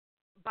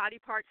body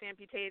parts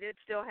amputated,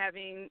 still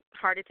having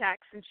heart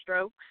attacks and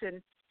strokes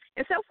and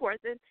so forth.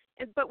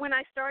 But when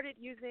I started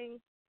using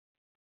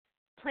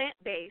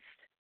plant-based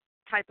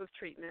type of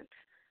treatment,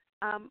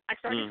 I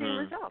started seeing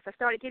results. I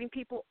started getting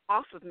people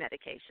off of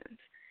medications,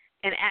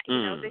 and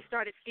they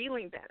started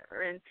feeling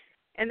better,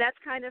 and that's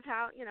kind of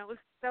how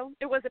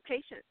it was a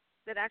patient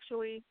that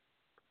actually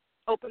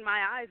opened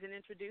my eyes and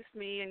introduced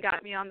me and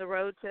got me on the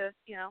road to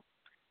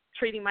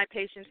treating my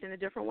patients in a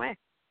different way.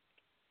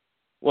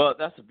 Well,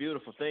 that's a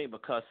beautiful thing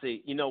because,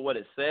 see, what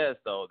it says,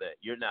 though, that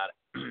you're not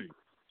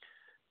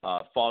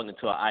falling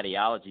into an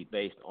ideology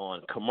based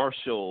on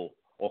commercial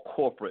or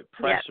corporate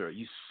pressure.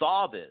 You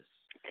saw this.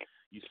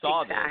 You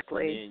saw this, and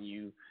then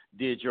you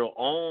did your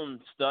own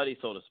study,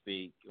 so to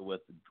speak,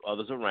 with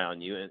others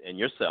around you and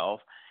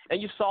yourself,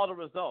 and you saw the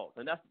results.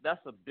 And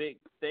that's a big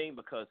thing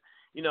because,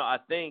 I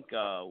think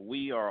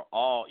we are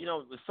all,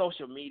 with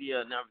social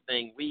media and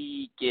everything,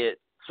 we get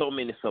so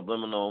many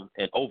subliminal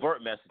and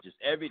overt messages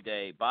every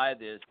day. Buy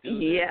this, do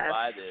this,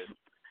 buy this.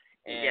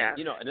 And,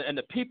 and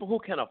the people who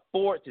can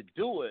afford to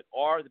do it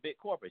are the big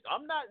corporations.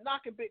 I'm not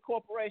knocking big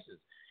corporations,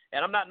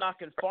 and I'm not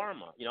knocking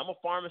pharma. I'm a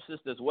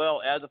pharmacist as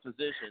well as a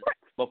physician.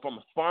 But from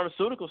a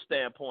pharmaceutical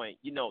standpoint,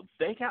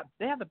 they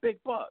have the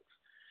big bucks.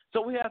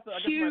 So we have to, I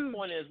guess my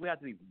point is we have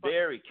to be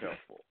very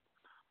careful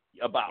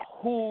about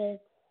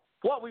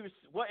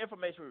what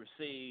information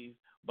we receive,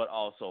 but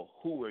also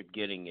who we're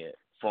getting it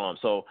from.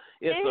 So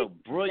it's a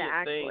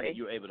brilliant thing that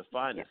you're able to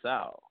find this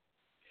out.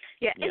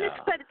 Yeah, and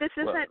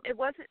it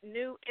wasn't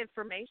new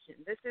information.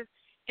 This is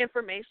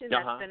information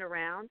that's been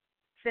around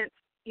since,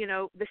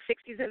 the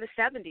 60s and the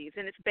 70s,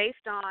 and it's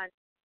based on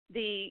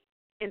the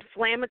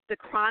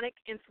chronic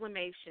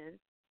inflammation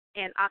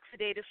and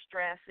oxidative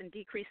stress and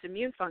decreased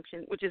immune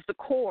function, which is the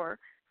core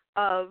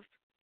of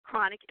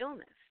chronic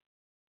illness.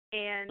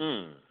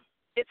 And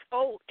it's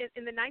old.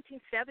 In the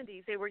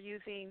 1970s, they were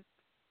using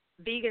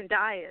vegan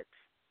diets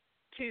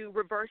to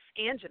reverse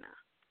angina.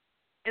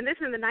 And this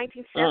is in the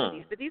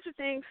 1970s. But these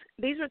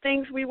are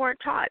things we weren't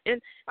taught.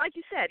 And like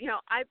you said,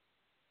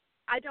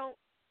 I don't,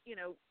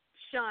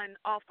 shun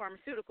all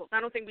pharmaceuticals. I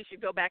don't think we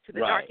should go back to the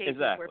dark ages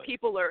where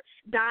people are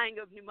dying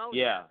of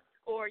pneumonia. Yeah.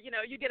 Or,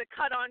 you get a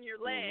cut on your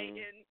leg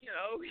and,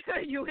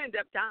 you end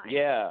up dying.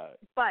 Yeah.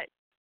 But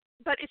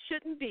it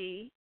shouldn't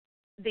be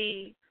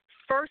the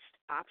first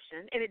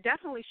option, and it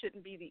definitely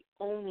shouldn't be the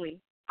only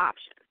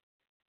option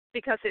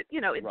because it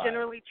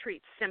generally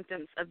treats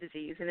symptoms of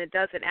disease, and it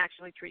doesn't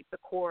actually treat the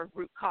core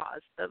root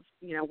cause of,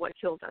 what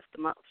kills us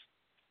the most.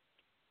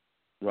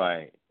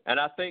 Right. And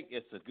I think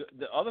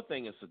the other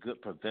thing is a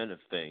good preventive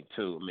thing,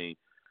 too. I mean,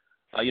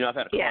 I've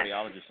had a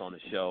cardiologist on the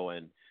show,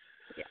 and,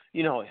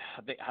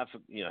 I think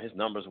his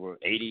numbers were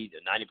 80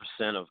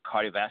 to 90% of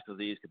cardiovascular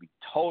disease could be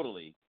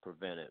totally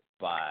prevented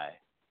by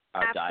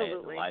our diet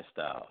and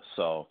lifestyle.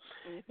 So,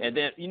 and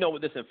then,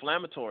 with this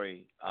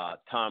inflammatory,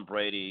 Tom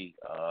Brady,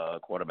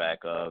 quarterback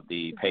of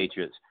the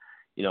Patriots,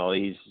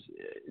 he's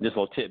this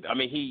little tip. I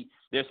mean,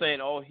 they're saying,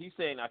 he's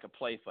saying I could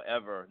play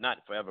forever, not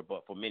forever,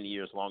 but for many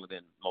years longer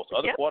than most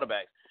other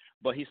quarterbacks.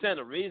 But he's saying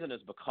the reason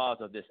is because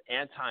of this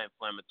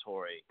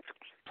anti-inflammatory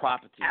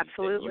property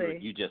that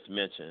you just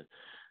mentioned.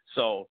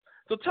 So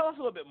tell us a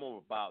little bit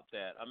more about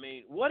that. I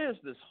mean, what is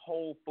this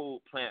whole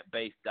food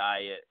plant-based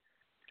diet?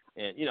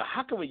 And,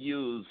 how can we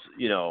use,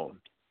 you're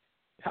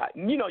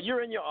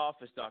in your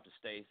office, Dr.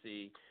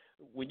 Stacy.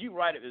 When you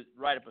write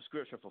a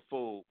prescription for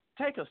food,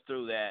 take us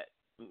through that.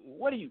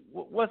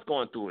 What's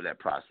going through in that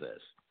process?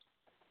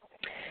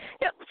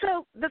 Yeah,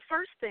 so the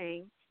first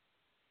thing,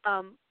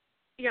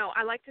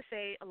 I like to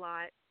say a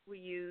lot, we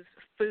use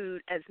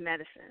food as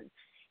medicine.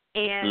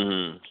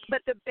 And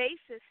but the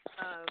basis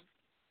of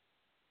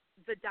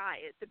the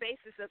diet, the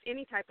basis of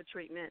any type of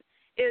treatment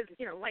is,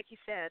 like you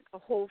said, a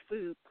whole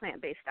food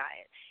plant-based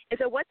diet. And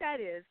so what that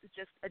is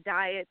just a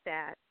diet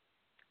that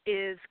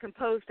is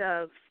composed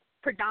of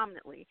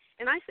predominantly,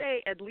 and I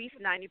say at least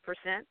 90%,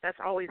 that's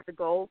always the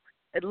goal,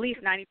 at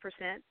least 90%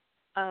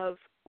 of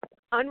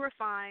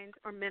unrefined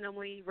or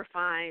minimally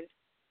refined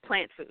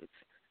plant foods.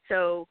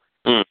 So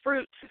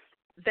fruits,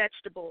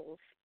 vegetables,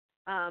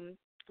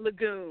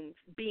 legumes,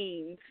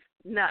 beans,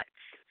 nuts,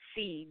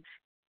 seeds,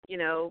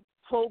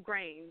 whole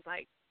grains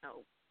like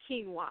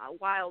quinoa,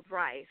 wild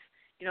rice,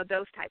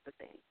 those type of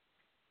things.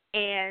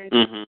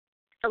 And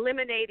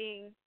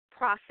eliminating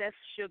processed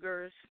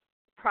sugars,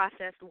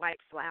 processed white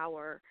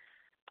flour,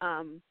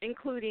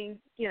 including,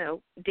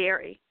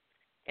 dairy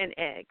and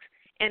eggs,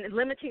 and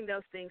limiting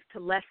those things to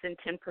less than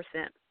 10%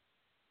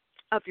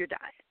 of your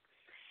diet.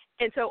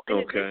 And so in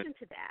addition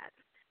to that,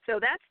 so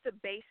that's the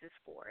basis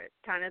for it,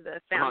 kind of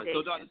the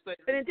foundation. So Dr.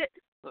 Stacy,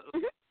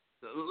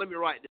 let me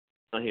write this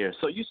down here.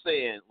 So you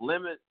said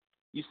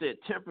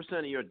 10%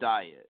 of your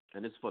diet,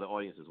 and this is for the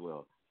audience as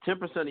well,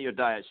 10% of your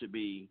diet should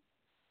be,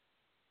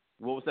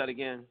 what was that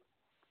again?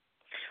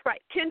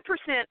 Right,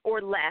 10%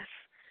 or less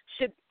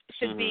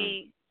should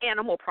be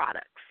animal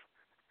products.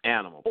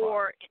 Animal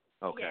products.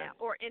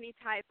 Or any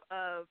type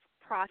of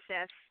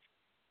processed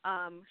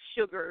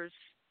sugars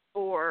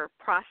or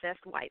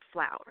processed white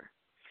flour.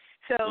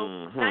 So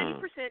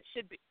 90%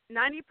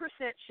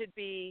 should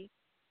be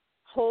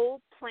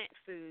whole plant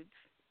foods,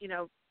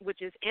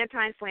 which is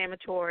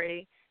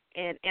anti-inflammatory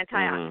and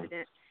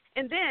antioxidant.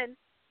 And then,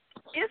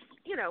 if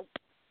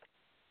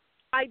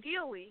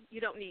ideally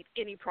you don't need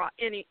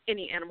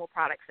any animal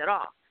products at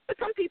all. But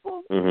some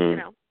people,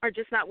 are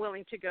just not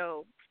willing to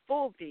go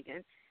full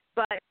vegan.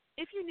 But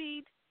if you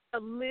need a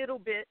little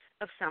bit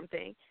of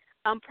something,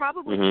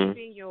 probably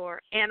keeping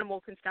your animal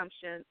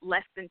consumption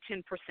less than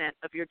 10%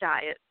 of your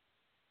diet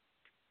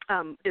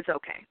is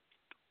okay.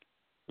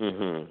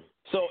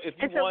 So if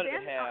you wanted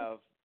to have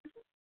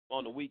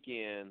on the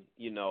weekend,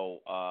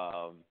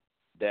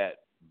 that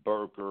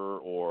burger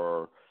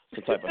or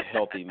some type of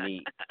healthy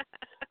meat,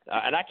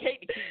 and I can't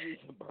keep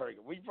using burger.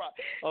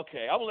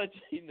 I'm gonna let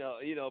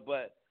you know,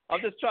 but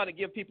I'm just trying to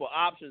give people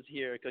options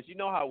here because you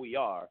know how we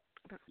are.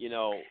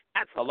 Absolutely.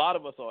 A lot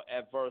of us are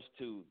adverse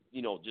to,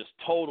 just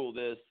total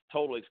this,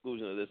 total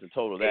exclusion of this, and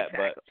total that.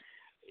 Exactly.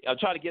 But I'm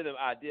trying to give them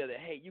an idea that,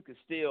 hey, you can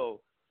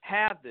still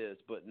have this,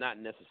 but not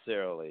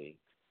necessarily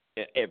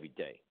every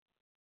day.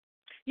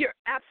 You're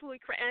absolutely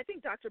correct. And I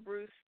think Dr.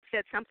 Bruce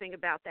said something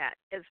about that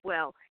as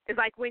well. It's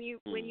like when you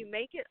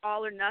make it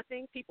all or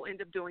nothing, people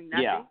end up doing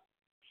nothing. Yeah.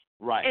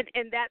 Right.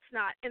 And that's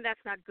not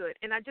good.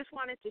 And I just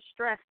wanted to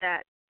stress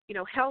that,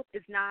 health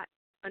is not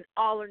an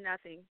all or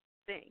nothing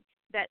thing.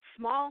 That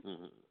small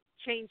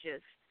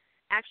changes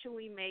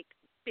actually make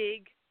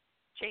big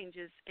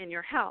changes in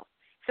your health.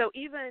 So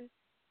even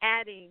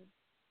adding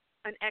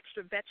an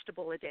extra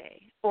vegetable a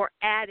day or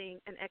adding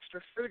an extra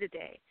fruit a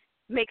day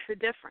makes a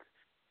difference.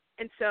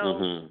 And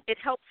so it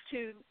helps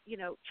to,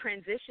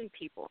 transition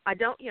people.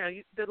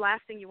 The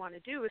last thing you want to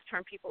do is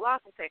turn people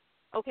off and say,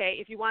 okay,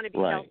 if you want to be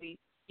healthy,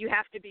 you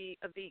have to be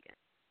a vegan.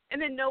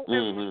 And then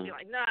everyone will be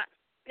like, nah,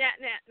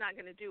 not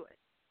going to do it.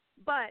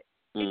 But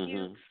if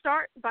you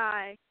start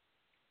by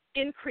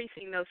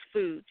increasing those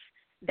foods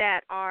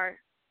that are,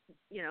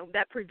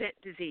 that prevent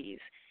disease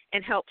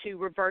and help to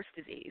reverse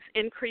disease,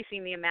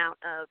 increasing the amount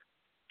of,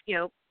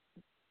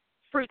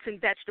 fruits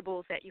and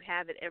vegetables that you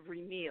have at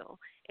every meal,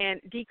 and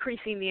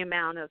decreasing the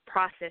amount of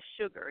processed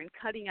sugar and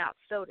cutting out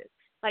sodas.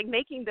 Like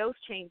making those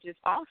changes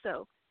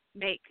also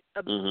make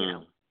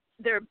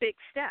they're a big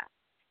step.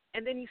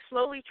 And then you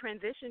slowly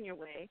transition your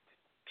way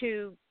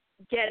to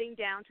getting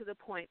down to the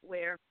point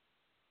where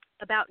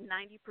about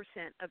 90%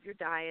 of your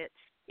diet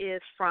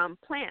is from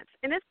plants.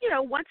 And if,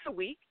 once a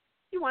week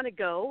you want to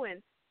go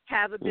and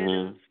have a bit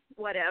of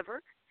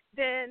whatever,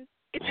 then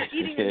if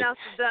you're eating enough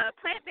of the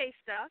plant-based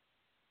stuff,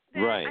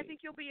 then I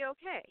think you'll be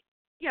okay.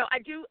 I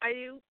do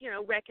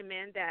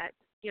recommend that,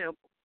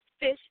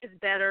 fish is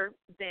better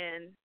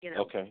than,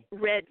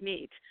 red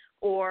meat,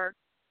 or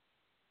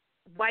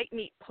white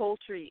meat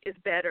poultry is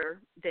better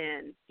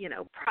than,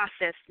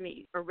 processed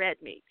meat or red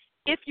meat,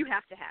 if you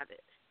have to have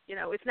it.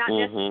 It's not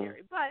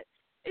necessary. But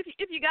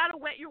if you got to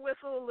wet your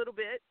whistle a little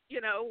bit,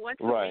 once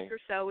a week or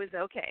so is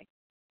okay.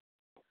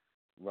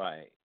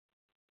 Right.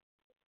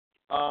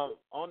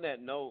 On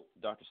that note,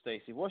 Dr.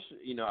 Stacy,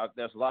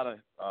 there's a lot of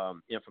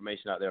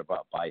information out there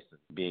about bison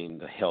being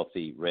the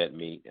healthy red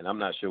meat, and I'm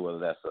not sure whether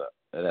that's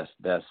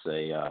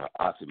a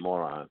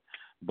oxymoron,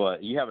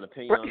 but you have an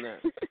opinion on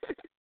that?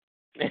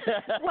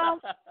 Well,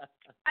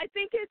 I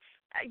think it's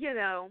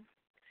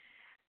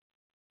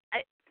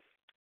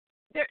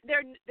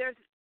there's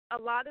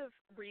a lot of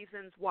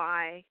reasons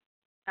why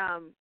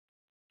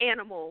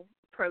animal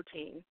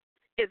protein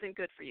isn't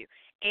good for you.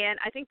 And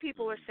I think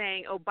people are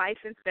saying,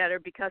 bison's better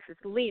because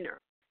it's leaner.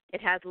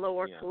 It has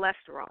lower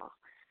cholesterol.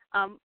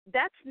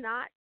 That's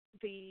not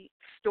the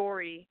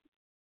story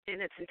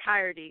in its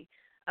entirety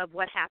of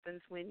what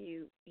happens when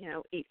you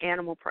eat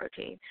animal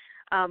protein.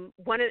 And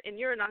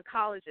you're an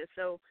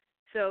oncologist,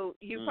 so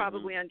you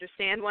probably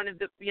understand one of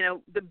the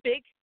the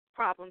big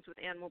problems with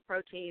animal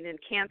protein and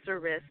cancer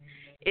risk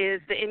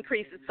is the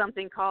increase of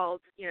something called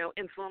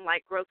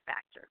insulin-like growth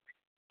factor,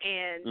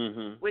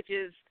 and which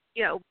is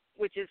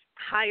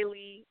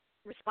highly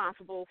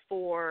responsible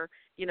for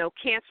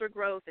cancer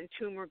growth and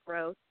tumor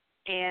growth,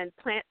 and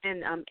plant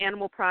and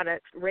animal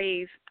products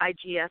raise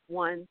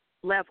IGF-1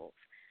 levels.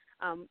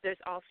 There's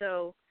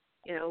also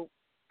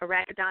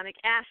arachidonic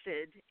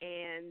acid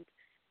and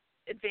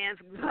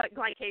advanced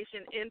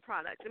glycation in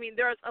products. I mean,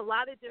 there's a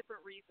lot of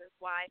different reasons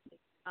why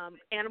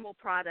animal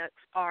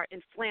products are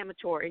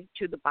inflammatory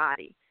to the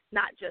body,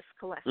 not just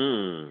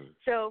cholesterol.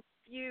 So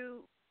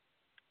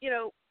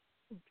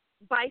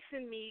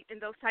bison meat and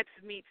those types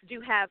of meats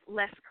do have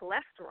less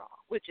cholesterol,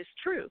 which is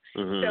true.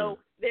 So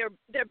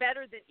they're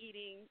better than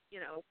eating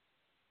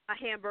a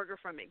hamburger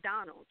from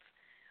McDonald's.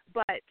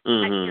 But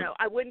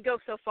I wouldn't go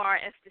so far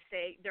as to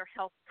say they're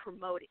health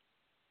promoting.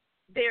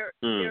 They're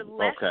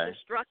less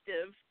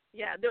destructive.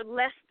 Yeah, they're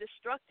less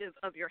destructive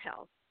of your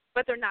health,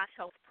 but they're not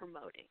health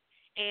promoting.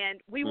 And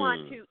we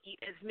want to eat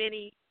as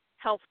many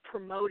health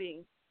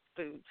promoting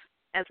foods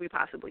as we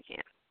possibly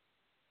can.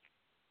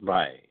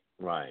 Right.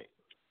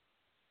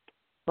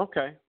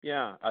 Okay,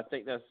 yeah, I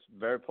think that's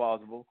very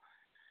plausible.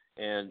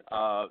 And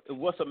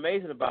what's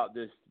amazing about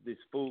this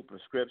food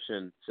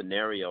prescription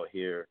scenario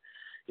here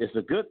is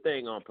the good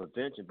thing on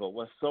prevention, but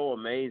what's so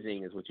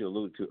amazing is what you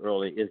alluded to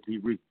earlier is the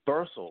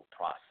reversal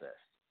process.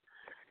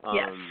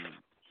 Yes.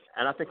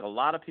 And I think a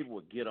lot of people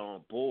would get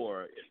on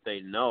board if they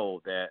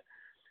know that,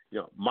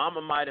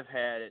 Mama might have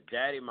had it,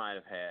 Daddy might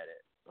have had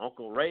it,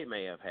 Uncle Ray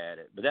may have had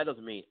it, but that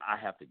doesn't mean I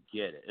have to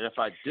get it. And if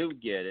I do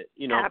get it,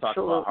 I'm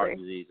talking about heart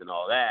disease and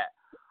all that,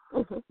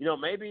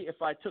 maybe if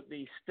I took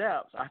these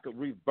steps, I could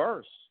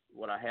reverse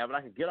what I have, and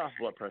I can get off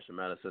blood pressure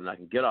medicine, and I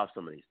can get off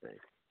some of these things.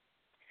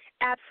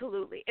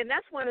 Absolutely, and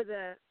that's one of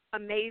the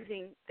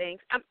amazing things.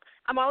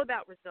 I'm all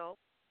about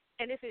results,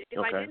 and if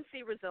I didn't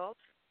see results,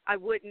 I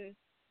wouldn't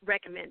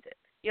recommend it.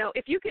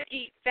 If you could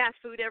eat fast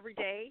food every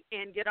day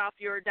and get off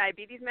your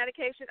diabetes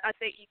medication, I'd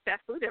say eat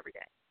fast food every day.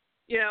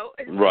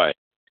 Right.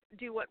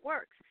 Do what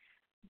works.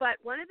 But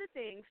one of the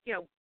things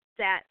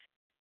that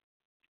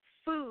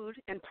food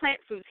and plant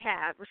foods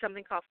have are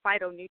something called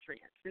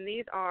phytonutrients, and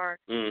these are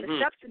the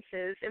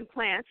substances in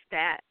plants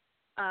that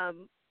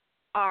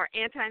are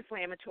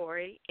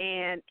anti-inflammatory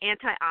and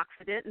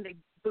antioxidant, and they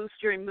boost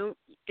your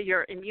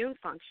immune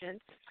function.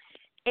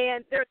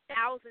 And there are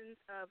thousands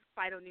of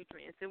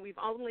phytonutrients, and we've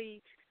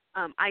only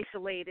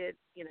isolated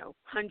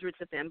hundreds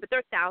of them, but there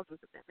are thousands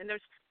of them, and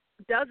there's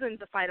dozens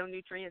of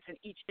phytonutrients in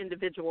each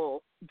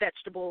individual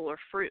vegetable or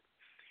fruit.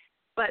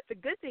 But the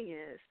good thing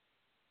is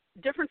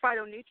different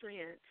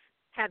phytonutrients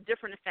have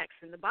different effects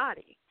in the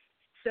body.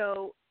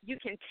 So you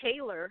can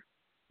tailor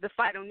the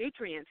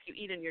phytonutrients you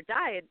eat in your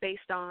diet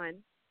based on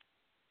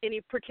any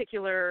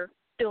particular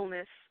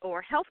illness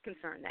or health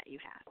concern that you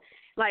have.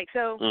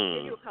 I'll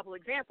give you a couple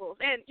examples.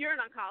 And you're an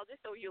oncologist,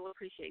 so you'll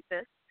appreciate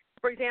this.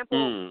 For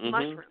example,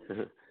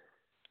 mushrooms.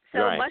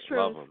 So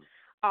mushrooms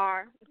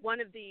are one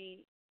of the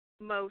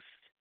most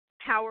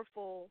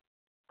powerful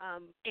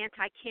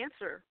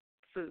anti-cancer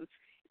foods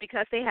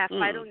because they have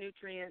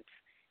phytonutrients.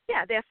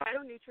 Yeah, they have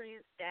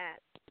phytonutrients that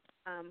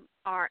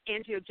are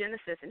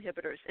angiogenesis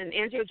inhibitors, and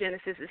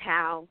angiogenesis is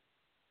how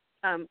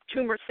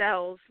tumor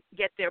cells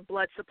get their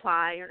blood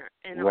supply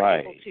and are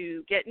able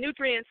to get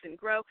nutrients and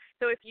grow.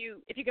 So if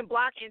you can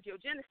block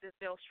angiogenesis,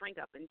 they'll shrink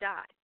up and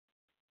die.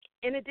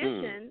 In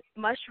addition,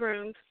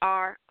 mushrooms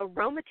are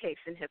aromatase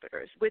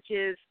inhibitors, which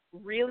is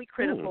really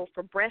critical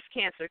for breast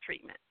cancer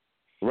treatment.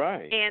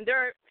 Right. And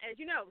there are, as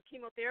you know,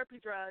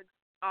 chemotherapy drugs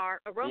are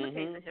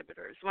aromatase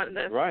inhibitors, one of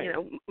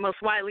the most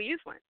widely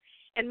used ones.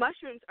 And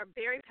mushrooms are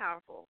very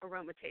powerful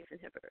aromatase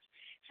inhibitors.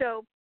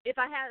 So if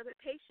I have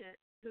a patient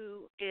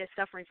who is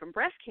suffering from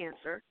breast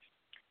cancer,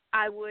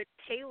 I would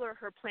tailor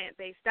her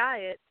plant-based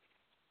diet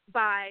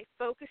by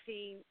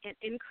focusing and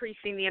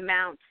increasing the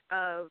amount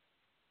of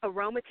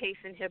aromatase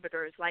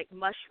inhibitors like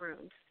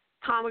mushrooms,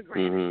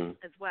 pomegranate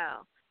as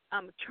well,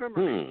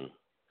 turmeric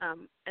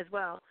as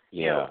well.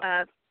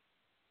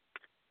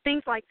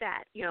 Things like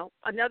that.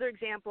 Another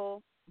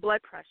example,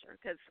 blood pressure,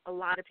 because a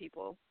lot of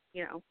people,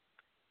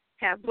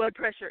 have blood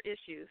pressure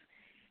issues.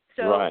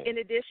 So in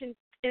addition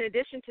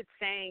to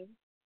saying,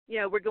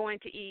 we're going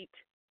to eat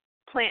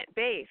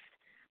plant-based,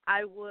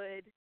 I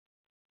would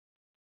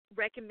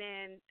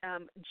recommend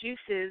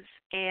juices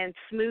and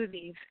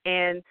smoothies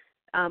and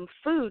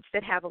foods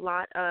that have a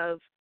lot of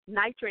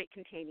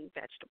nitrate-containing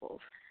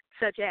vegetables,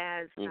 such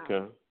as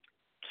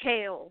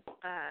kale,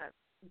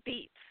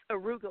 beets,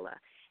 arugula.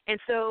 And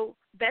so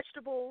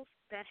vegetables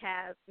that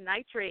have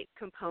nitrate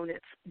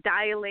components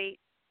dilate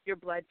your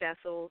blood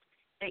vessels,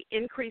 they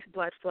increase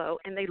blood flow,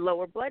 and they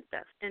lower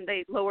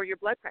your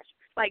blood pressure.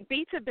 Like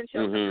beets have been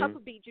shown, a cup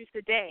of beet juice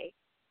a day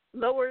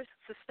lowers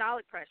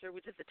systolic pressure,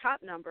 which is the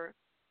top number,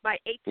 by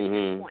 8 to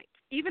 10 points,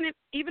 even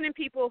in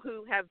people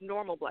who have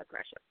normal blood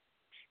pressure.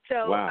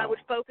 So I would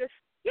focus,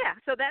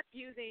 so that's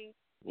using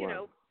you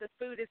know, the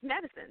food is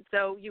medicine.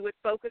 So you would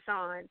focus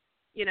on,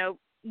 you know,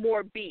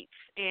 more beets,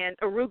 and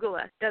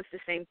arugula does the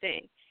same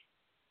thing.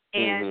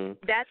 And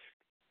that's,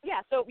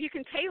 so you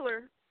can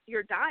tailor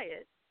your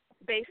diet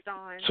based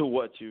on to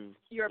what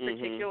your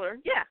particular,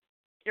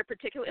 your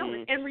particular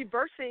illness, and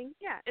reversing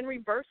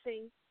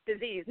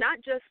disease, not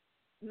just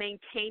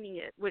maintaining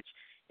it, which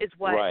is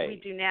what we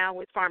do now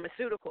with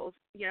pharmaceuticals.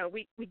 You know,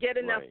 we get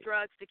enough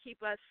drugs to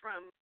keep us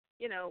from,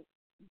 you know,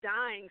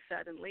 dying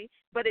suddenly,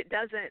 but it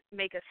doesn't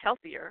make us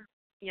healthier.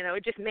 You know,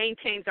 it just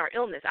maintains our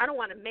illness. I don't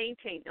want to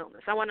maintain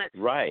illness. I want to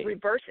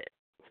reverse it,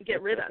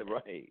 get rid of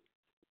it.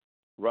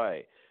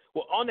 Right.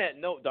 Well, on that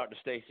note, Dr.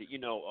 Stacy, you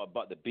know,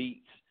 about the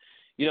beets,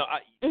 you know,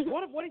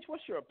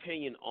 what's your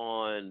opinion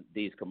on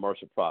these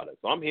commercial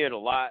products? I'm hearing a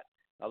lot.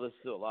 I listen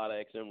to a lot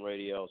of XM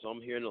radio, so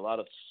I'm hearing a lot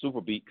of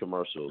Super Beet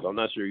commercials. I'm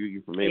not sure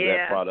you're familiar with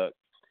that product.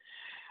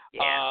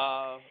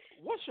 Yeah.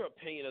 What's your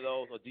opinion of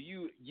those, or do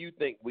you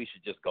think we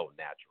should just go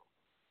natural?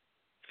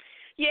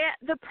 Yeah,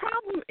 the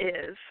problem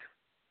is,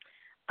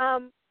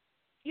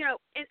 you know,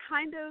 it's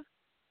kind of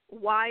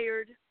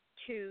wired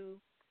to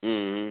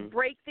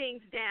break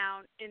things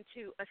down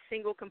into a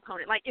single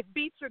component. Like if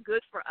beets are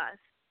good for us,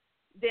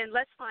 then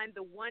let's find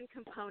the one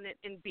component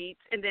in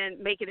beets and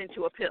then make it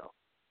into a pill.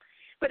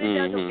 But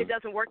it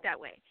doesn't work that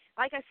way.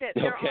 Like I said,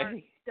 there are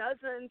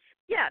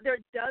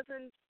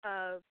dozens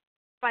of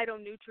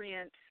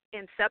phytonutrients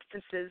and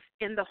substances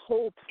in the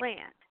whole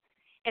plant,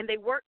 and they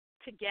work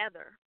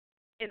together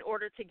in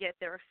order to get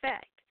their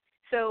effect.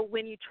 So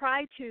when you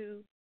try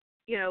to,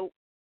 you know,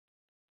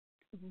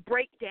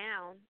 break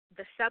down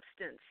the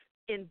substance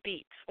in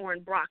beets or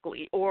in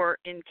broccoli or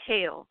in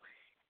kale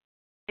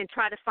and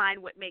try to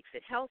find what makes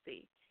it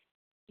healthy,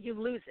 you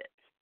lose it.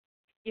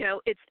 You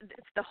know, it's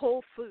the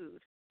whole food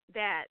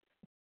that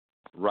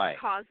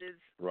causes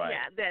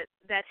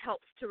that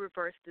helps to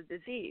reverse the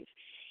disease.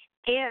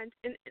 And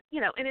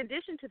you know, in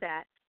addition to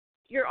that,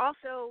 you're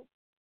also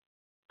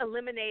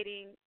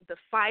eliminating the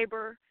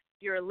fiber,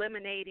 you're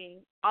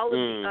eliminating all of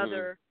the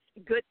other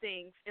good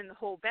things in the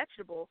whole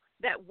vegetable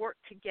that work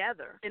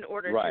together in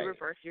order to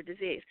reverse your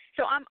disease.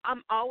 So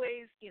I'm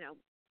always, you know,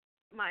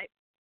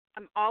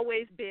 I'm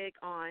always big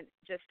on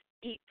just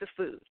eat the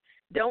food.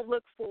 Don't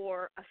look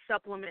for a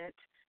supplement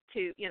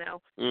to, you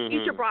know,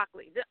 eat your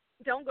broccoli.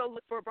 Don't go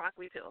look for a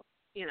broccoli pill,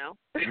 you know.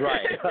 Just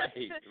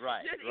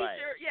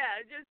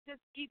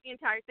eat the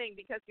entire thing,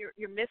 because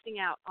you're missing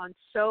out on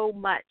so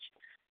much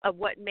of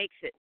what makes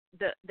it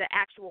the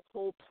actual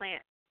whole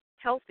plant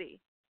healthy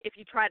if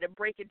you try to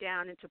break it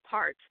down into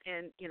parts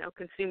and, you know,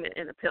 consume it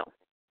in a pill.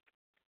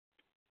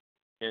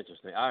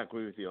 Interesting. I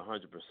agree with you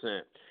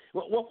 100%.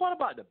 Well, what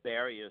about the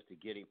barriers to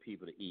getting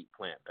people to eat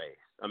plant-based?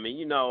 I mean,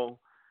 you know,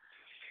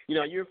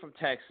 you're from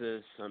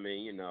Texas. I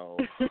mean, you know,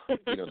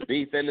 the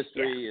beef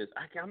industry is.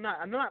 I'm not.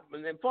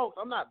 And folks,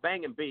 I'm not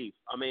banging beef.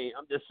 I mean,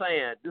 I'm just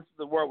saying this is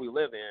the world we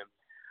live in.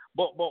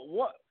 But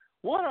what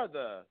are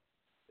the?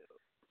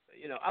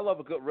 You know, I love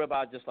a good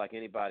ribeye just like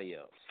anybody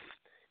else.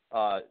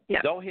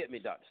 Don't hit me,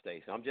 Dr.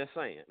 Stacy. I'm just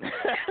saying.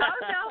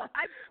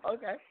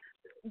 Okay.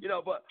 You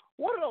know, but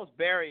what are those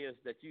barriers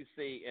that you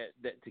see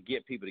that to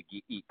get people to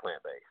eat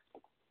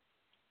plant-based?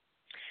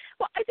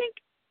 Well, I think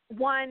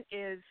one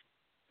is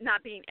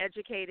not being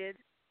educated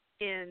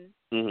in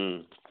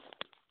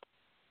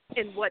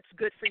what's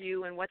good for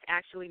you and what's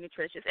actually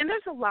nutritious. And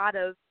there's a lot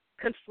of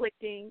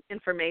conflicting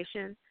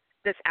information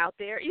that's out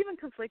there, even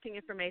conflicting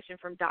information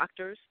from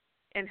doctors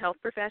and health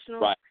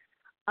professionals.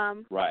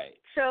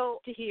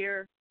 So to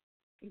hear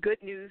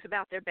good news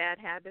about their bad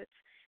habits.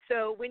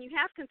 So when you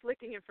have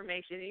conflicting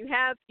information, and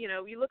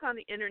you look on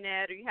the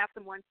internet, or you have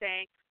someone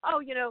saying, oh,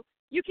 you know,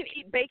 you can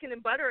eat bacon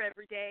and butter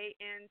every day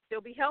and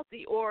still be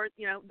healthy, or,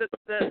 you know, the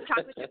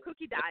chocolate chip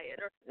cookie diet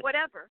or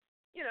whatever.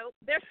 You know,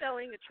 they're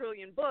selling 1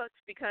 trillion books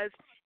because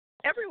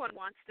everyone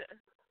wants to,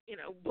 you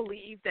know,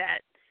 believe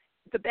that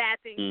the bad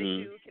things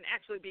they do can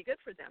actually be good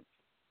for them.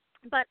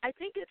 But I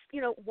think it's,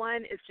 you know,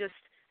 one is just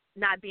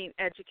not being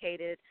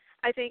educated.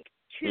 I think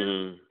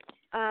two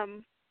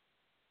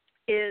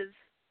is,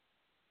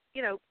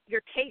 you know,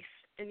 your taste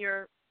and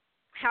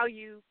how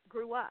you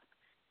grew up.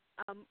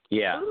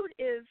 Food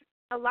is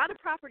a lot of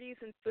properties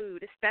in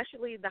food,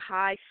 especially the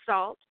high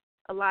salt,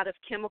 a lot of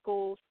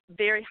chemicals,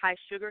 very high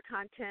sugar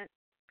content.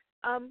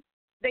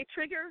 They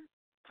trigger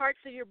parts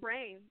of your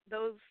brain,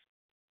 those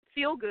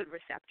feel-good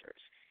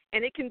receptors.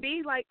 And it can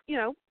be like, you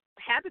know,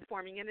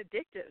 habit-forming and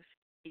addictive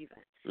even.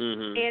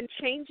 And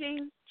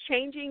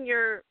changing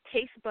your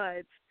taste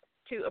buds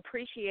to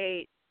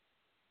appreciate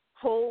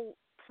whole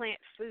plant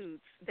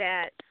foods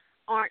that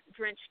aren't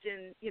drenched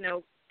in, you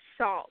know,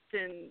 salt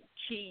and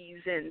cheese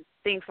and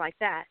things like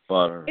that.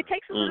 Butter. It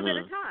takes a little bit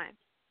of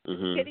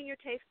time. Getting your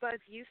taste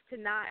buds used to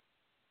not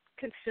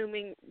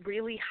consuming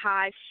really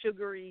high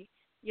sugary,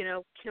 you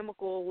know,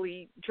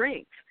 chemical-y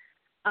drinks.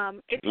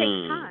 It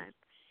takes time.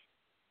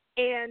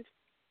 And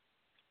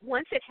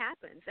once it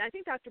happens, I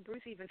think Dr.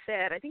 Bruce even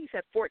said,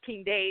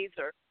 14 days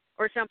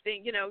or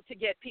something, you know, to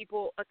get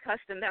people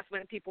accustomed. That's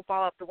when people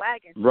fall off the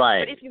wagon. Right.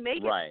 But if you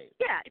make it,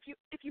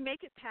 if you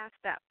make it past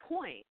that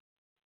point,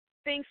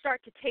 things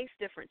start to taste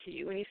different to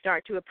you, and you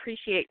start to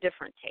appreciate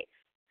different tastes.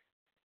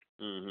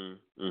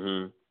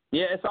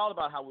 Yeah, it's all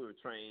about how we were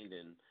trained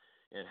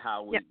and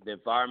how the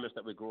environments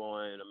that we grew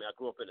in. I mean, I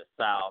grew up in the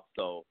South,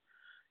 so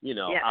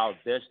our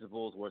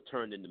vegetables were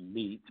turned into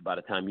meat by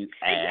the time you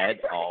add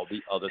all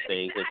the other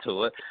things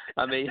into it.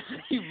 I mean,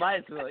 you might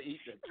as well eat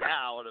the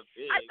cow or the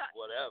pig,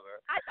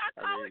 whatever. I thought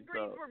collard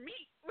greens were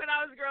meat when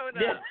I was growing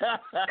up.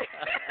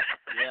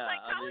 Yeah, like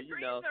collard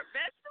greens are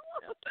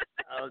vegetables.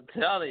 I'm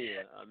telling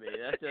you. I mean,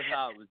 that's just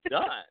how it was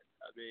done.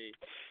 I mean,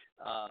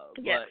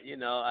 but,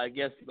 I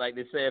guess, like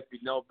they say, if you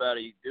know better,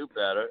 you do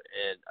better.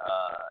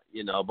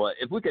 And, but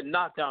if we could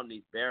knock down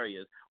these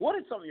barriers, what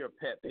are some of your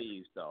pet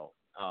peeves, though,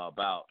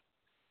 about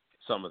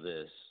some of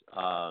this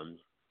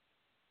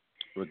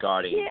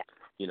regarding,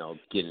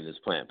 getting this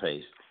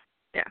plant-based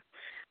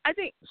I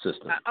think,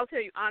 system? I'll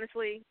tell you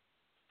honestly,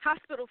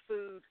 hospital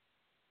food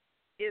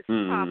is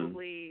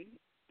probably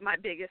my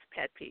biggest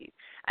pet peeve.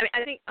 I mean,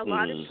 I think a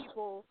lot of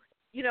people,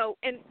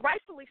 and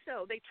rightfully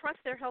so, they trust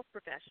their health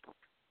professionals.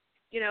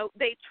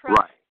 They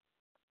trust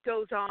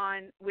goes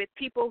on with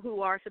people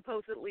who are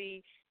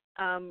supposedly,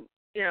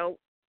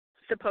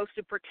 supposed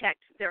to protect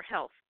their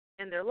health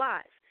and their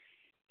lives.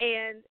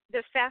 And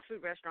there's fast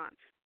food restaurants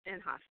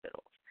and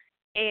hospitals.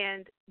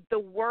 And the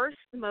worst,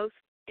 most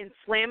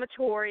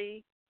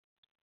inflammatory,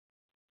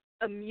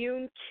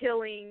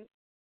 immune-killing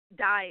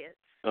diets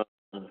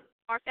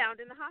are found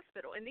in the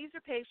hospital. And these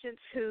are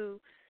patients who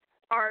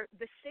are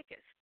the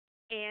sickest.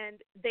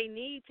 And they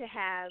need to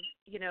have,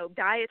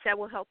 diets that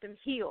will help them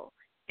heal.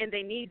 And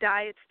they need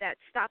diets that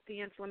stop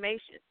the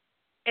inflammation.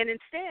 And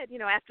instead,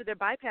 after their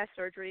bypass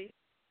surgery,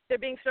 they're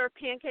being served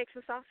pancakes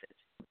and sausage.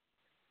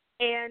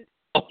 And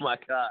oh my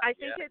God! I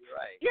think it's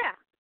right.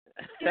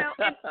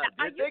 And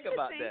I think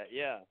about think, that.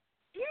 Yeah.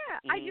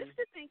 I used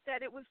to think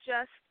that it was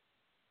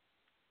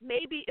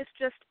maybe it's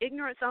just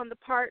ignorance on the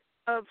part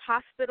of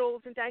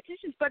hospitals and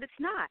dietitians, but it's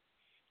not.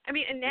 I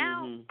mean, and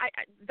now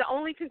the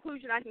only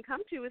conclusion I can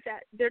come to is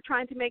that they're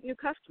trying to make new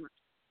customers.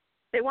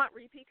 They want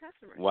repeat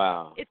customers.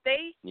 Wow. If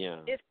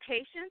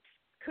patients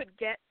could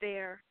get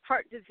their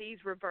heart disease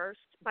reversed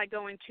by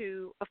going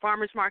to a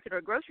farmer's market or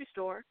a grocery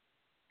store,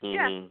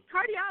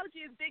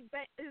 cardiology is big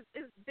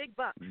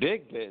bucks.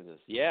 Big business,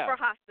 for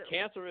hospitals.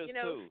 Cancer is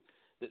too.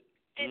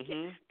 And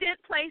stent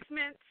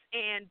placements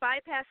and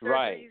bypass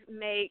surgeries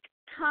make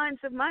tons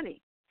of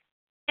money.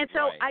 And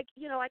so I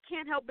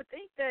can't help but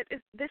think that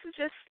this is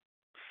just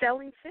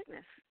selling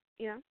fitness.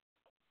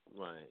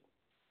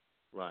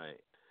 Right.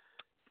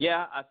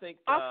 Yeah, I think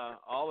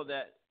all of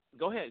that.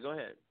 Go ahead.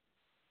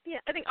 Yeah,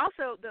 I think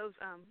also those,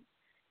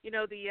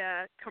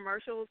 the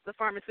commercials, the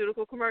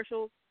pharmaceutical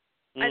commercials.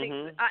 I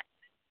think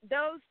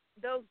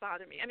those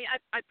bother me. I mean,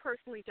 I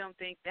personally don't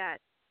think that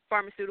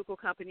pharmaceutical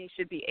companies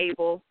should be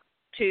able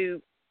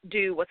to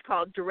do what's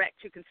called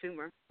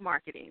direct-to-consumer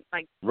marketing.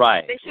 Like,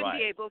 they shouldn't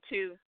be able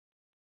to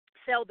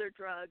sell their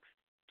drugs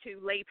to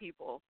lay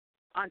people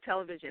on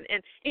television.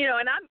 And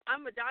and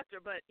I'm a doctor,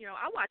 but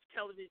I watch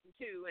television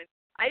too, and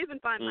I even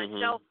find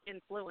myself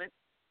influenced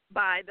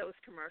by those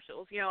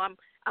commercials.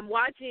 I'm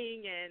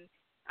watching and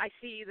I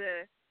see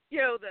the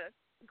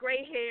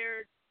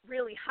gray-haired,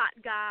 really hot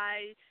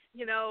guy,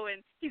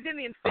 and he's in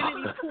the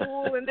infinity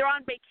pool and they're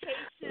on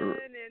vacation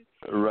and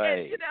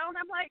and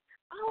I'm like,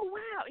 oh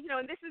wow,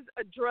 and this is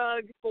a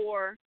drug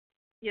for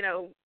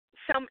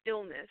some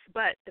illness,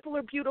 but people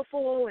are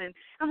beautiful, and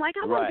I'm like,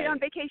 I want to be on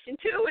vacation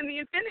too in the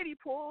infinity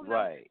pool.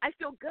 I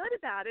feel good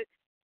about it.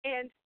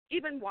 And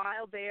even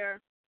while they're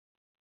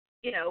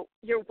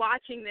you're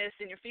watching this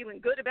and you're feeling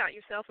good about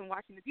yourself and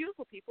watching the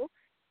beautiful people,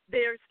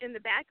 there's in the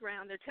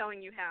background they're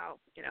telling you how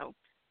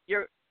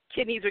your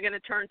kidneys are going to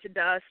turn to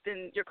dust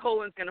and your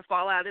colon's going to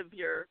fall out of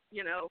your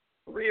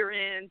rear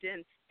end,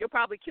 and you'll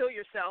probably kill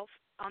yourself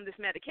on this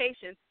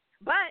medication,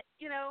 but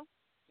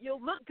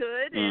you'll look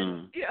good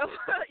and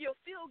you'll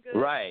feel good.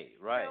 Right.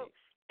 So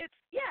it's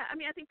I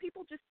mean, I think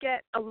people just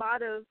get a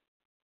lot of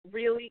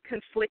really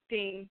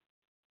conflicting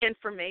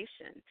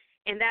information,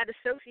 and that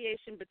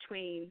association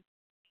between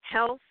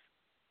health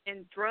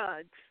and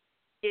drugs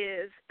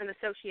is an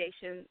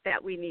association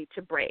that we need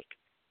to break.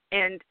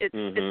 And it's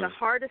a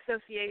hard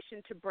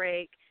association to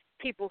break.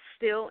 People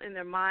still in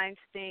their minds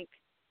think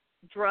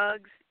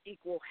drugs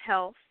equal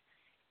health,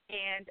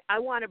 and I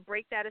want to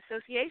break that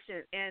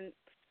association. And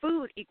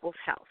food equals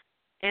health,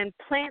 and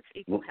plants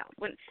equal health.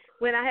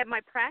 When I had my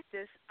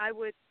practice, I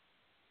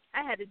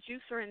had a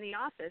juicer in the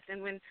office,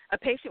 and when a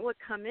patient would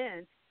come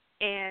in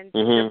and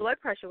their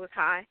blood pressure was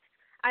high,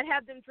 I'd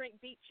have them drink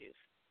beet juice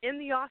in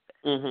the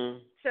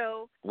office.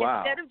 So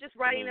instead of just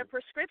writing a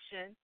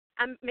prescription,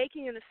 I'm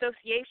making an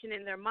association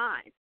in their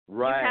mind.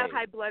 You have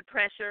high blood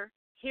pressure.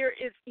 Here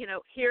is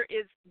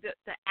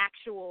the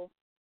actual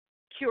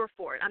cure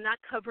for it. I'm not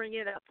covering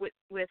it up with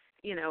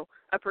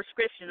a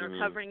prescription or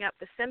covering up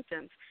the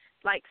symptoms.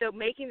 Like, so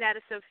making that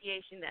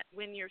association that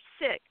when you're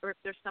sick or if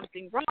there's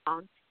something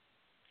wrong,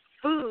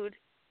 food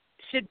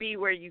should be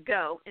where you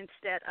go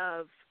instead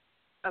of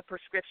a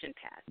prescription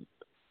pad.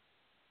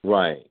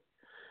 Right.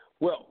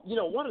 Well,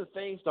 one of the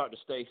things, Dr.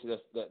 Stacy,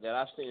 that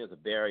I've seen as a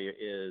barrier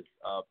is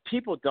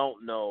people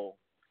don't know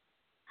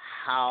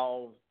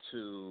how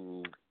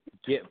to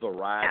get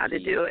variety how to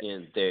do it.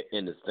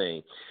 in this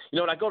thing.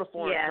 When I go to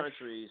foreign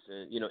countries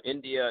and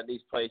India and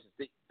these places,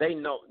 they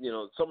know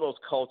some of those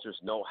cultures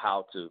know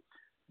how to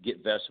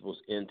get vegetables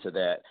into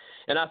that.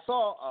 And I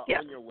saw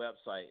on your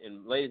website,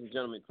 and ladies and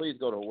gentlemen, please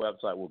go to our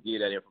website. We'll give you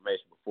that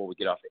information before we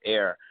get off the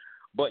air.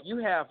 But you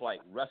have like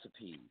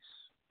recipes.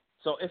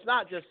 So it's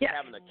not just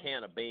having a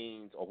can of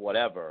beans or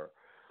whatever,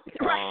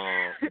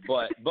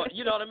 but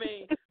you know what I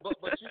mean. But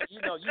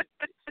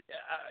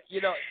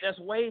there's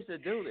ways to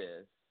do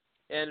this,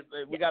 and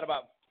we got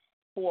about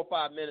 4 or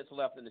 5 minutes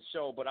left in the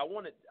show. But I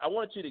want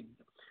you to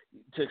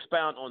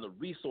expound on the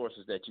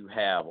resources that you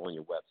have on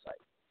your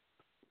website.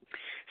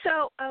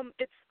 So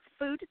it's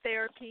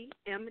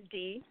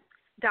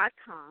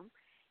FOODTHERAPYMD.com,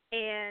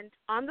 and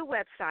on the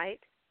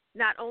website,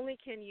 not only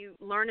can you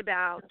learn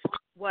about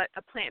what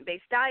a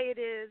plant-based diet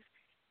is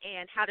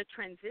and how to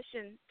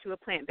transition to a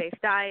plant-based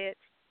diet,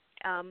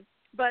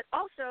 but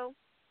also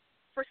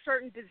for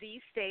certain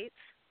disease states,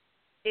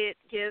 it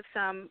gives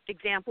some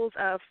examples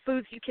of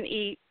foods you can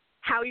eat,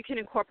 how you can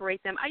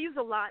incorporate them. I use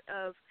a lot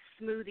of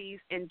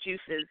smoothies and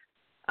juices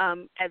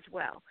as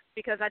well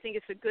because I think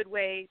it's a good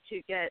way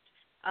to get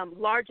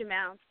large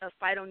amounts of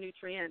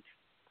phytonutrients.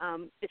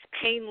 It's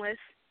painless.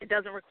 It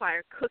doesn't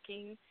require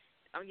cooking.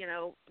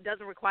 It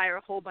doesn't require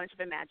a whole bunch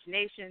of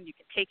imagination. You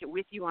can take it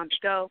with you on the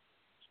go.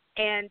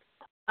 And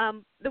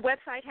the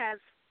website has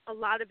a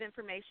lot of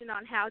information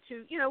on how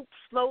to,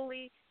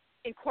 slowly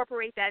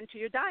incorporate that into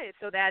your diet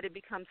so that it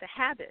becomes a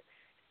habit.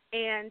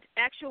 And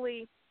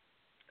actually,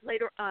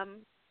 later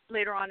on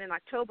in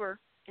October,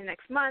 in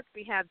next month,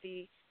 we have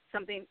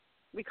something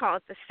we call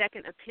it the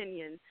Second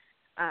Opinion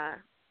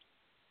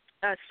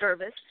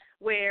service,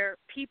 where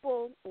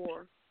people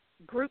or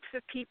groups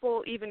of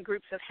people, even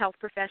groups of health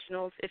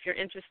professionals, if you're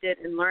interested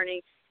in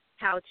learning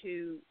how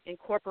to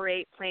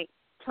incorporate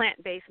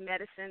plant-based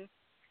medicine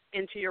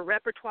into your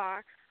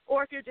repertoire,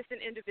 or if you're just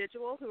an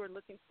individual who are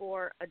looking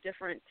for a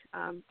different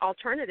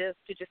alternative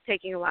to just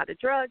taking a lot of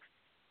drugs,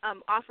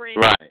 offering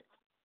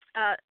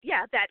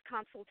that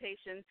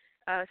consultation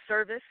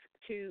service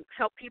to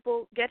help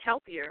people get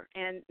healthier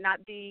and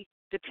not be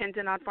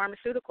dependent on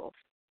pharmaceuticals.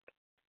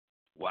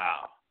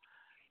 Wow.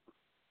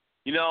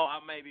 I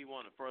may be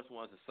one of the first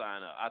ones to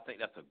sign up. I think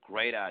that's a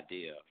great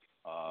idea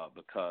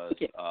because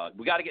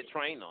we got to get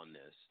trained on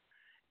this.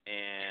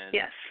 And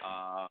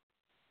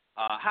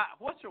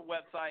what's your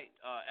website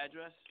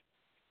address?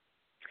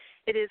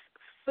 It is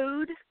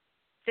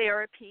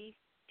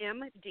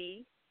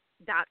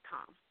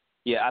FOODTHERAPYMD.com.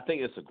 Yeah, I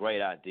think it's a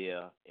great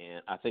idea,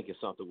 and I think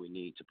it's something we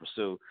need to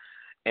pursue.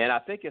 And I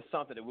think it's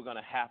something that we're going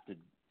to have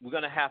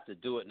to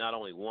do it not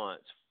only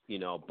once,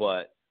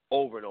 but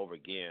over and over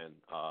again,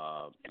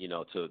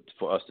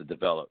 for us to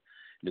develop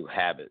new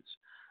habits.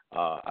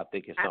 I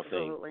think it's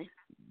something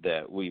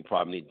that we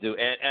probably need to do.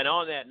 And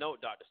on that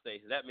note, Dr.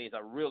 Stacy, that means I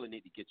really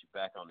need to get you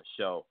back on the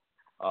show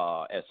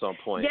at some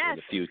point in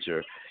the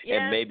future,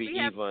 and maybe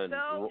even.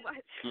 So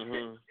much.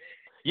 Mm-hmm.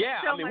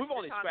 Yeah, so we've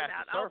only scratched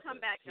the surface. I'll come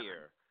back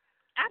here.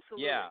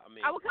 Absolutely. Yeah,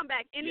 I will come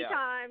back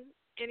anytime,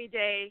 any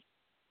day.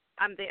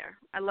 I'm there.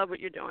 I love what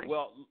you're doing.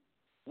 Well,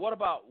 what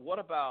about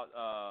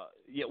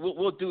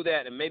we'll do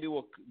that, and maybe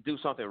we'll do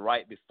something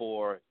right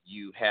before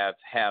you have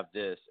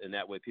this, and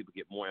that way people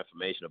get more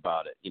information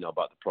about it,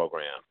 about the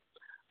program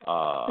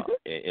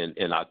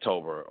in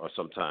October or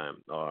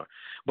sometime.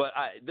 But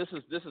this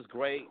is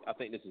great. I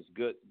think this is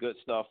good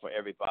stuff for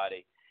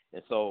everybody.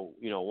 And so,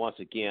 once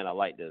again, I'd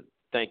like to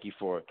thank you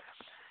for,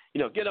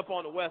 get up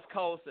on the West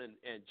Coast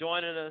and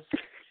joining us.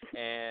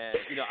 And,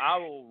 I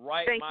will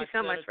write my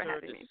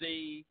senator to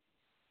see.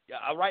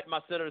 I write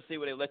my senator to see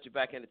where they let you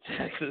back into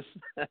Texas.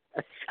 I know.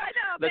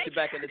 Let you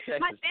back into Texas.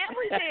 My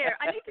family's there.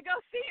 I need to go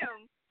see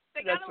them.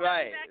 They got to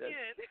let me back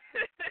in.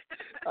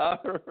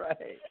 All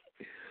right.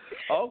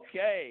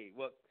 Okay.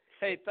 Well,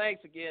 hey,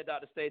 thanks again,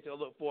 Dr. Stacy. I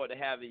look forward to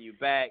having you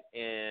back.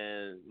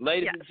 And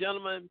ladies and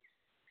gentlemen,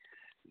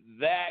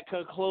 that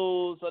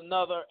concludes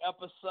another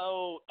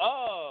episode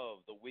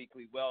of the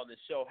Weekly Wellness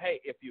Show.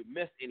 Hey, if you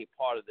missed any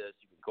part of this,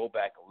 you can go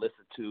back and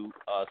listen to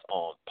us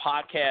on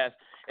podcast.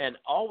 And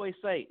always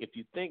say, if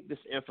you think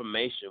this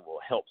information will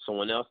help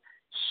someone else,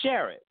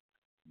 share it.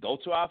 Go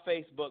to our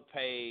Facebook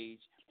page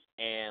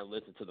and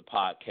listen to the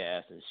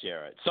podcast and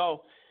share it.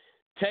 So,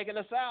 taking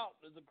us out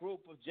is a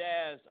group of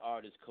jazz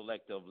artists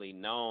collectively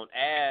known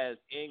as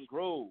In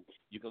Groove.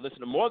 You can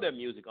listen to more of their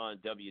music on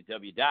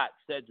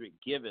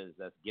www.cedricgivens,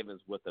 that's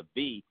Givens with a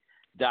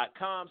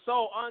V.com.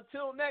 So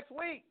until next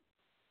week,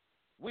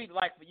 we'd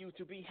like for you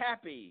to be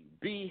happy,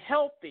 be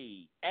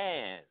healthy,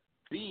 and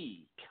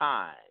be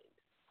kind.